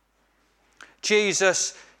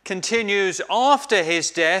 Jesus continues after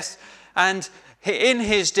his death, and in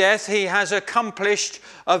his death he has accomplished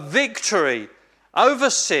a victory over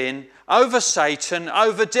sin, over Satan,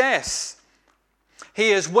 over death.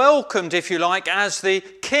 He is welcomed, if you like, as the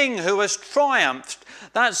king who has triumphed.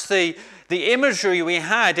 That's the imagery we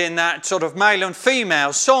had in that sort of male and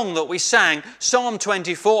female song that we sang, Psalm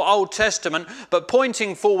 24, Old Testament, but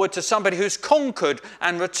pointing forward to somebody who's conquered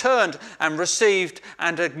and returned and received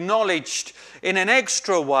and acknowledged in an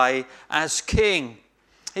extra way as king.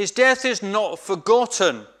 His death is not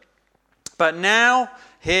forgotten, but now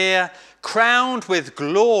here crowned with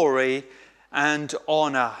glory and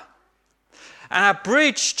honour. And our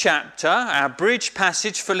bridge chapter, our bridge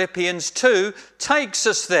passage, Philippians 2, takes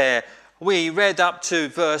us there. We read up to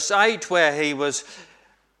verse 8 where he was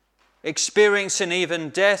experiencing even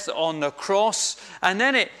death on the cross. And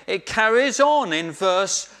then it carries on in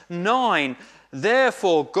verse 9.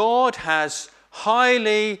 Therefore God has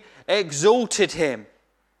highly exalted him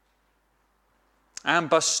and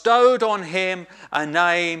bestowed on him a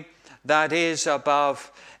name that is above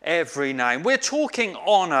every name. We're talking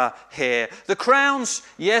honour here. The crowns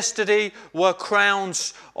yesterday were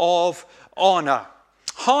crowns of honour.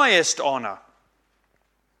 Highest honour.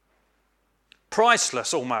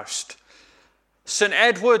 Priceless almost. St.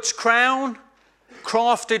 Edward's crown,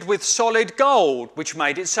 crafted with solid gold, which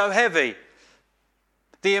made it so heavy.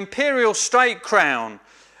 The imperial state crown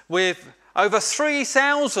with over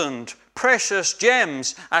 3,000 precious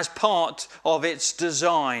gems as part of its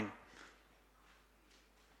design.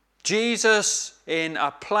 Jesus in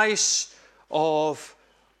a place of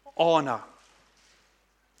honour.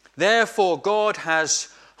 Therefore, God has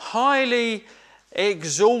highly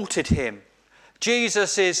exalted him.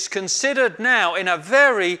 Jesus is considered now in a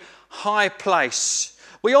very high place.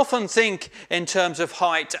 We often think in terms of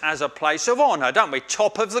height as a place of honour, don't we?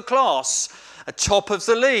 Top of the class, top of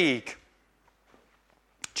the league.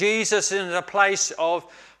 Jesus is in a place of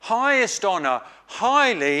highest honour,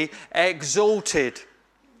 highly exalted.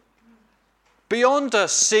 Beyond a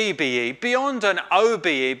CBE, beyond an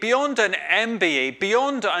OBE, beyond an MBE,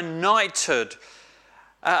 beyond a knighthood,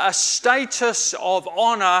 a status of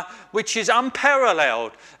honour which is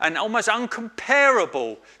unparalleled and almost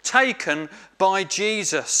uncomparable, taken by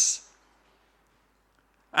Jesus.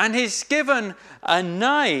 And he's given a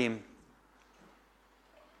name.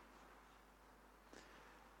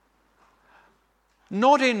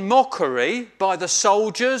 Not in mockery by the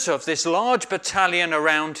soldiers of this large battalion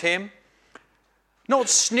around him, not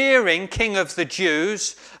sneering King of the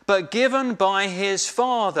Jews, but given by his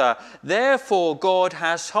Father. Therefore God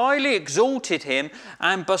has highly exalted him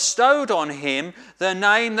and bestowed on him the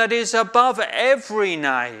name that is above every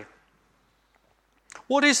name.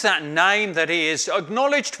 What is that name that he is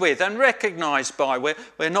acknowledged with and recognised by?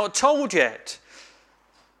 We're not told yet.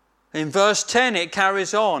 In verse 10 it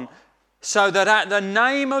carries on, so that at the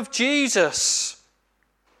name of Jesus,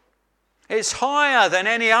 it's higher than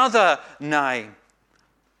any other name.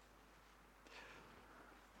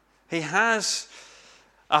 He has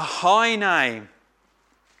a high name.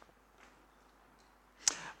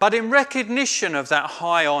 But in recognition of that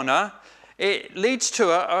high honour, it leads to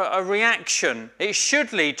a reaction. It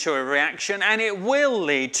should lead to a reaction, and it will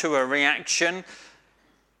lead to a reaction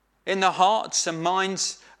in the hearts and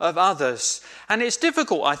minds of others. And it's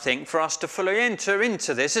difficult, I think, for us to fully enter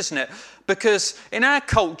into this, isn't it? Because in our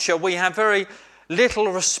culture, we have very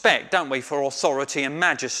little respect, don't we, for authority and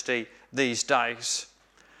majesty these days.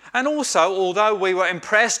 And also, although we were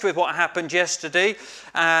impressed with what happened yesterday,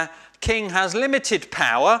 King has limited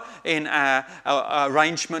power in our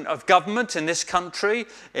arrangement of government in this country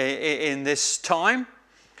in this time.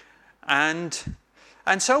 And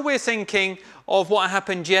so we're thinking of what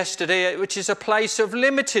happened yesterday, which is a place of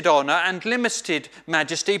limited honour and limited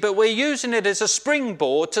majesty, but we're using it as a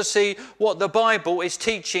springboard to see what the Bible is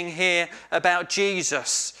teaching here about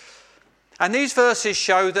Jesus. And these verses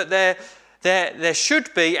show that there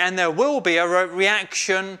should be and there will be a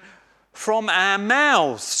reaction from our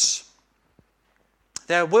mouths.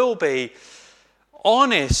 There will be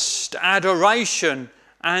honest adoration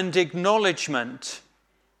and acknowledgement.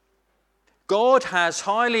 God has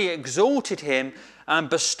highly exalted him and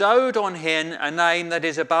bestowed on him a name that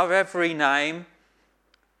is above every name,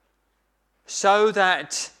 so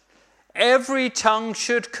that every tongue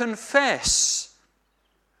should confess.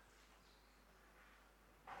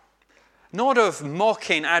 Not of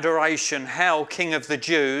mocking adoration, Hail, King of the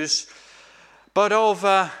Jews, but of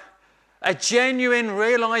a genuine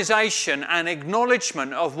realization and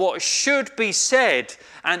acknowledgement of what should be said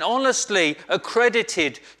and honestly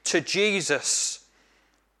accredited to Jesus.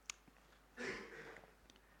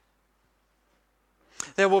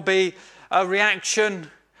 There will be a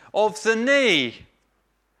reaction of the knee.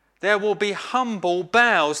 There will be humble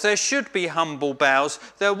bows. There should be humble bows.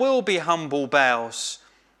 There will be humble bows.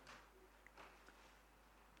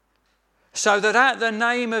 So that at the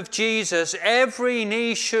name of Jesus, every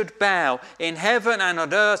knee should bow in heaven and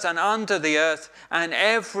on earth and under the earth, and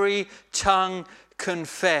every tongue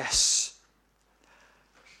confess.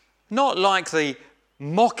 Not like the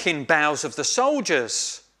mocking bows of the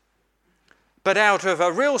soldiers, but out of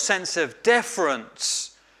a real sense of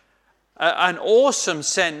deference, an awesome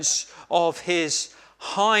sense of His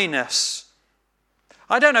Highness.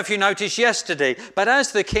 I don't know if you noticed yesterday, but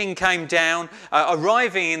as the King came down,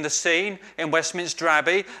 arriving in the scene in Westminster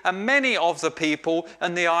Abbey, and many of the people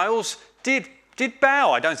in the aisles did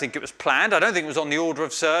bow. I don't think it was planned. I don't think it was on the order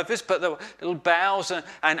of service, but there were little bows.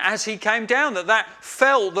 And as he came down, that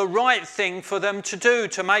felt the right thing for them to do,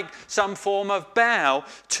 to make some form of bow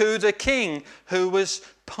to the King who was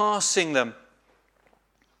passing them.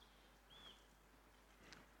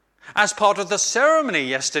 As part of the ceremony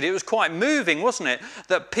yesterday, it was quite moving, wasn't it?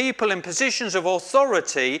 That people in positions of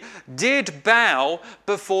authority did bow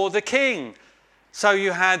before the King. So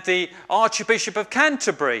you had the Archbishop of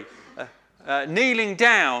Canterbury kneeling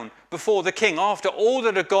down before the King after all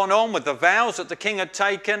that had gone on with the vows that the King had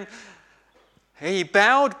taken. He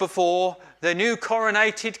bowed before the new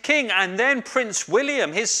coronated King, and then Prince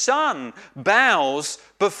William, his son, bows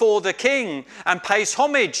before the King and pays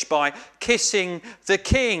homage by kissing the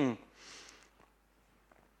King.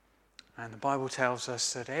 And the Bible tells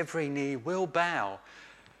us that every knee will bow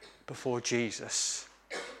before Jesus,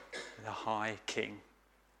 the High King.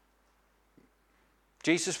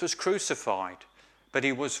 Jesus was crucified, but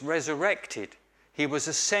he was resurrected. He was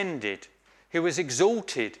ascended. He was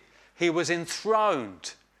exalted. He was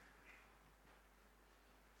enthroned.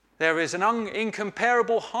 There is an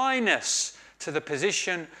incomparable highness to the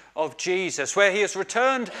position of Jesus, where he has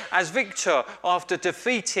returned as victor after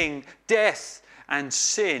defeating death and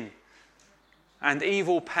sin and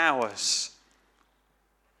evil powers.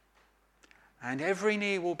 And every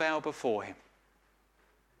knee will bow before him,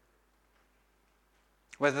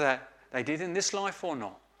 whether they did in this life or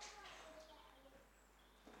not.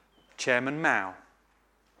 Chairman Mao,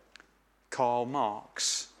 Karl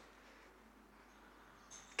Marx,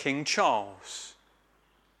 King Charles,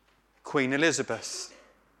 Queen Elizabeth,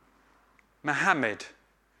 Mohammed,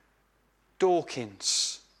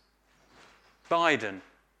 Dawkins, Biden,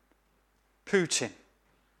 Putin,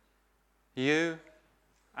 you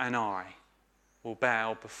and I will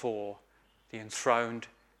bow before the enthroned,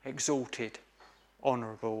 exalted,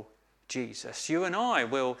 honourable Jesus. You and I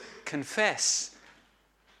will confess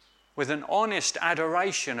with an honest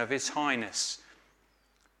adoration of His Highness.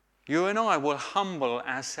 You and I will humble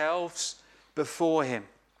ourselves before Him.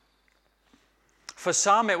 For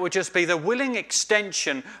some, it will just be the willing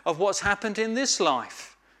extension of what's happened in this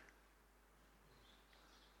life.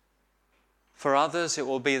 For others, it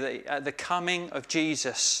will be the coming of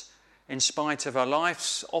Jesus in spite of our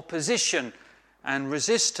life's opposition and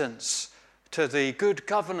resistance to the good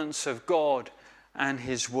governance of God and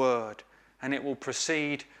His Word. And it will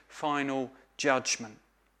proceed final judgment.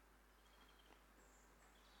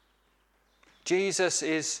 Jesus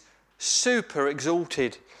is super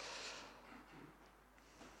exalted.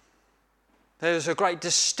 There's a great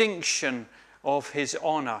distinction of his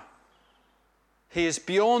honour. He is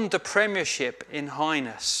beyond the premiership in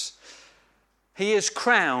highness. He is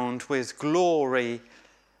crowned with glory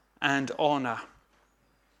and honour.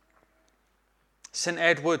 St.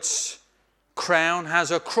 Edward's crown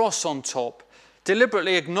has a cross on top,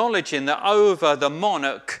 deliberately acknowledging that over the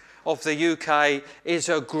monarch of the UK is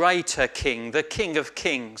a greater king, the King of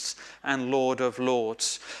Kings and Lord of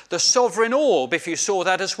Lords. The sovereign orb, if you saw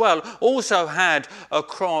that as well, also had a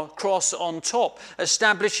cross on top,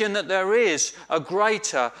 establishing that there is a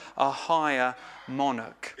greater, a higher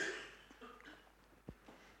monarch.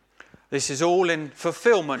 This is all in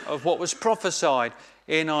fulfillment of what was prophesied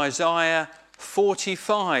in Isaiah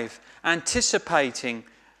 45, anticipating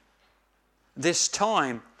this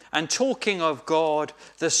time and talking of God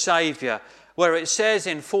the Saviour, where it says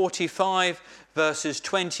in 45 verses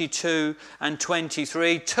 22 and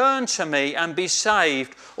 23, "Turn to me and be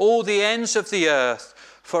saved, all the ends of the earth,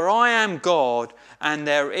 for I am God and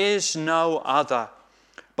there is no other.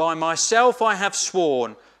 By myself I have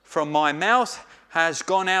sworn, from my mouth has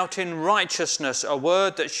gone out in righteousness a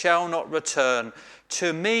word that shall not return.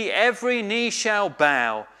 To me every knee shall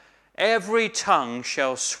bow, every tongue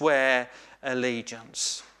shall swear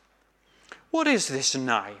allegiance." What is this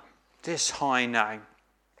name, this high name?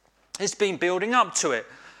 It's been building up to it,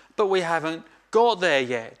 but we haven't got there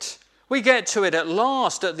yet. We get to it at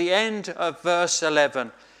last at the end of verse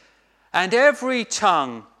 11. "And every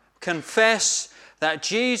tongue confess that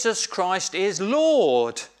Jesus Christ is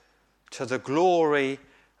Lord, to the glory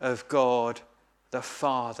of God the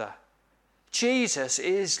Father." Jesus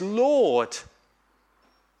is Lord.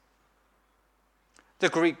 The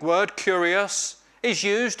Greek word kurios is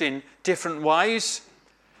used in different ways,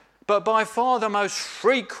 but by far the most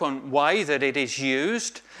frequent way that it is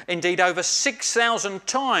used, indeed over 6,000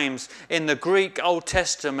 times in the Greek Old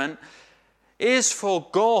Testament, is for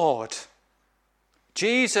God.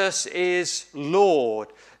 Jesus is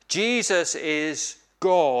Lord. Jesus is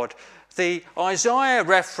God. The Isaiah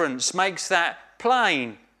reference makes that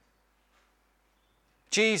plain.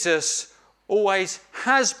 Jesus always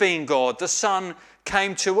has been God. The Son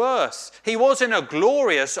came to earth. He was in a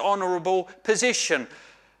glorious, honourable position.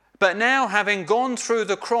 But now, having gone through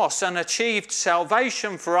the cross and achieved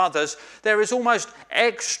salvation for others, there is almost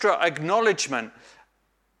extra acknowledgement,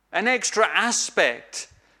 an extra aspect.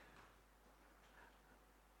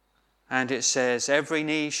 And it says, "Every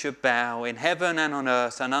knee should bow in heaven and on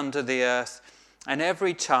earth and under the earth, and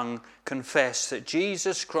every tongue confess that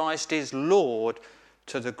Jesus Christ is Lord,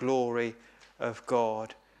 to the glory of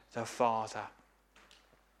God the Father."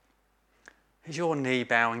 Is your knee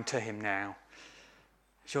bowing to him now?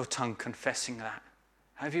 Is your tongue confessing that?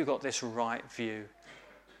 Have you got this right view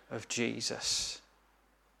of Jesus?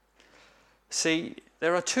 See,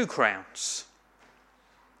 there are two crowns,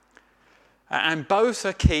 and both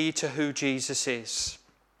are key to who Jesus is.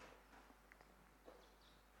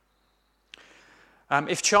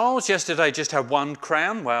 If Charles yesterday just had one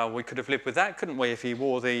crown, well, we could have lived with that, couldn't we? If he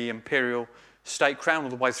wore the imperial state crown all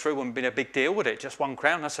the way through, wouldn't have been a big deal, would it? Just one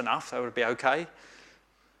crown, that's enough, that would be okay.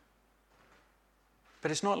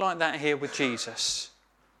 But it's not like that here with Jesus.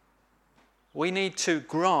 We need to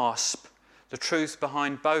grasp the truth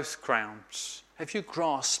behind both crowns. Have you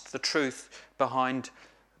grasped the truth behind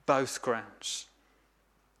both crowns?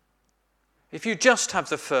 If you just have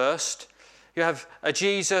the first, you have a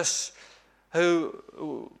Jesus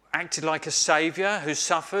who acted like a saviour, who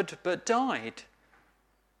suffered but died.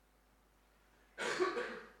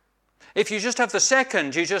 If you just have the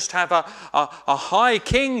second, you just have a high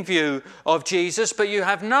king view of Jesus, but you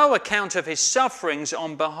have no account of his sufferings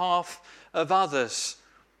on behalf of others.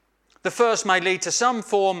 The first may lead to some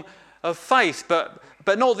form of faith, but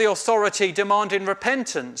not the authority demanding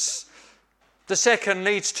repentance. The second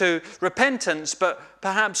leads to repentance, but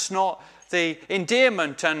perhaps not the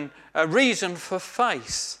endearment and a reason for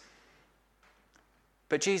faith.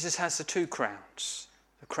 But Jesus has the two crowns,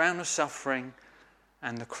 the crown of suffering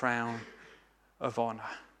and the crown of honour.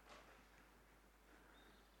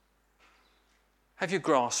 Have you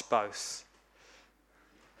grasped both?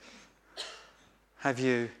 Have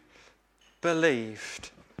you believed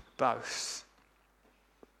both?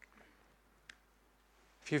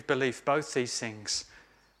 If you've believed both these things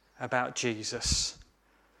about Jesus,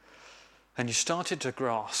 and you started to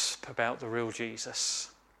grasp about the real Jesus,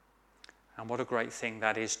 and what a great thing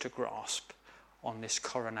that is to grasp on this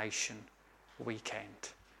coronation weekend.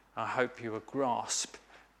 I hope you will grasp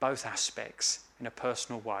both aspects in a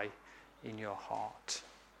personal way in your heart.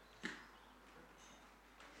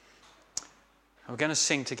 We're going to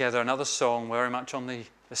sing together another song very much on the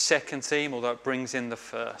second theme, although it brings in the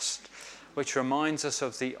first, which reminds us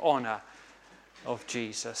of the honour of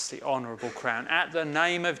Jesus, the honourable crown. At the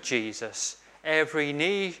name of Jesus, every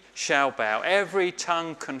knee shall bow, every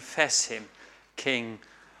tongue confess him, King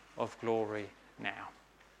of glory now.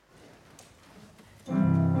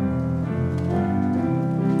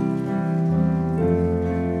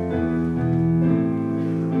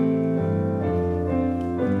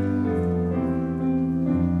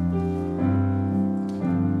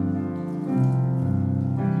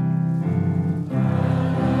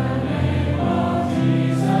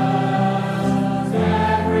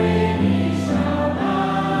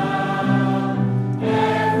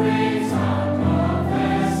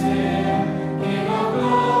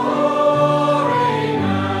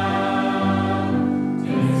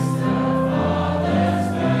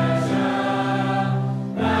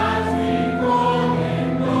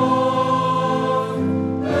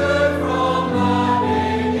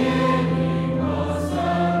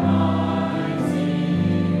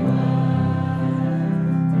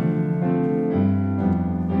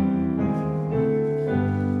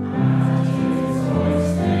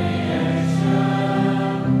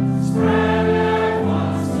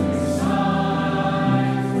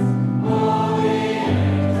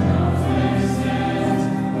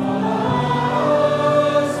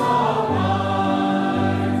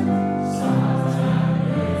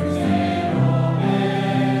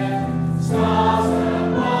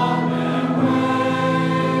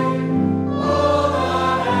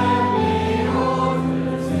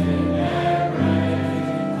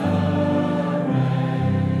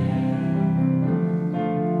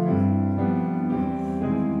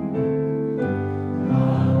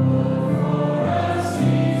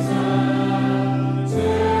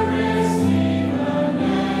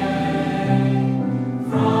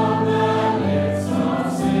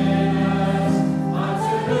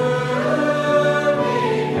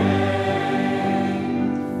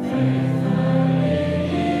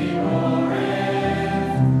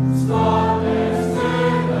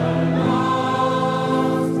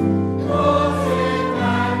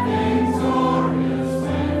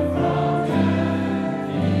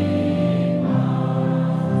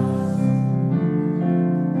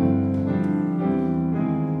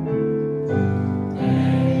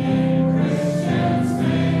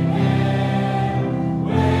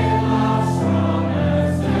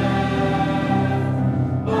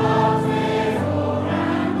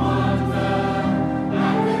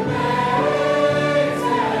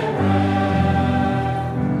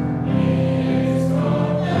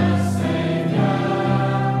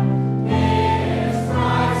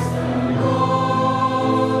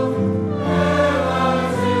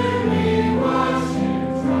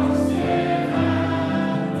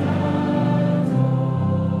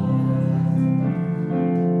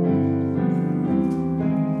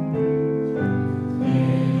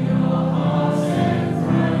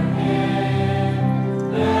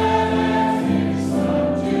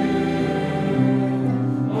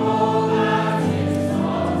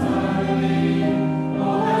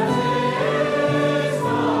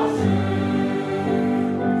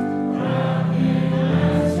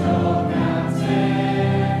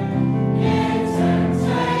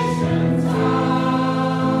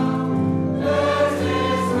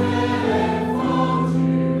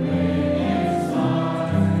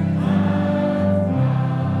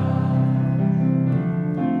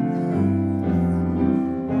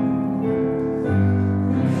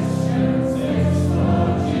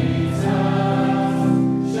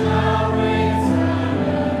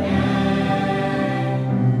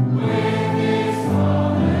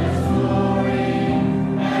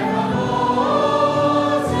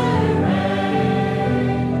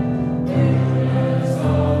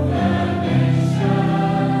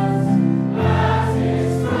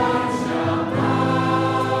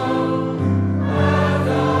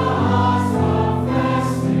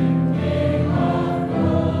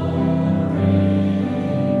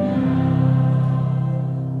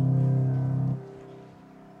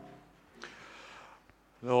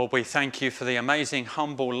 Lord, we thank you for the amazing,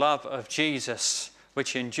 humble love of Jesus,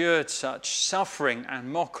 which endured such suffering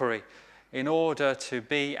and mockery in order to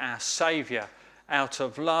be our Saviour, out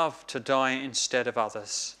of love to die instead of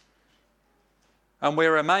others. And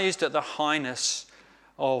we're amazed at the highness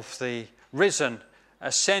of the risen,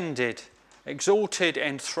 ascended, exalted,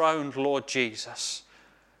 enthroned Lord Jesus.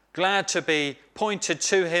 Glad to be pointed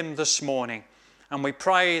to him this morning, and we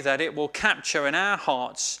pray that it will capture in our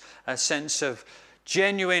hearts a sense of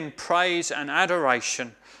genuine praise and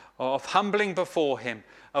adoration, of humbling before him,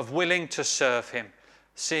 of willing to serve him,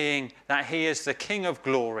 seeing that he is the King of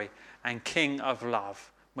glory and King of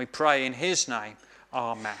love. We pray in his name.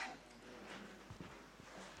 Amen.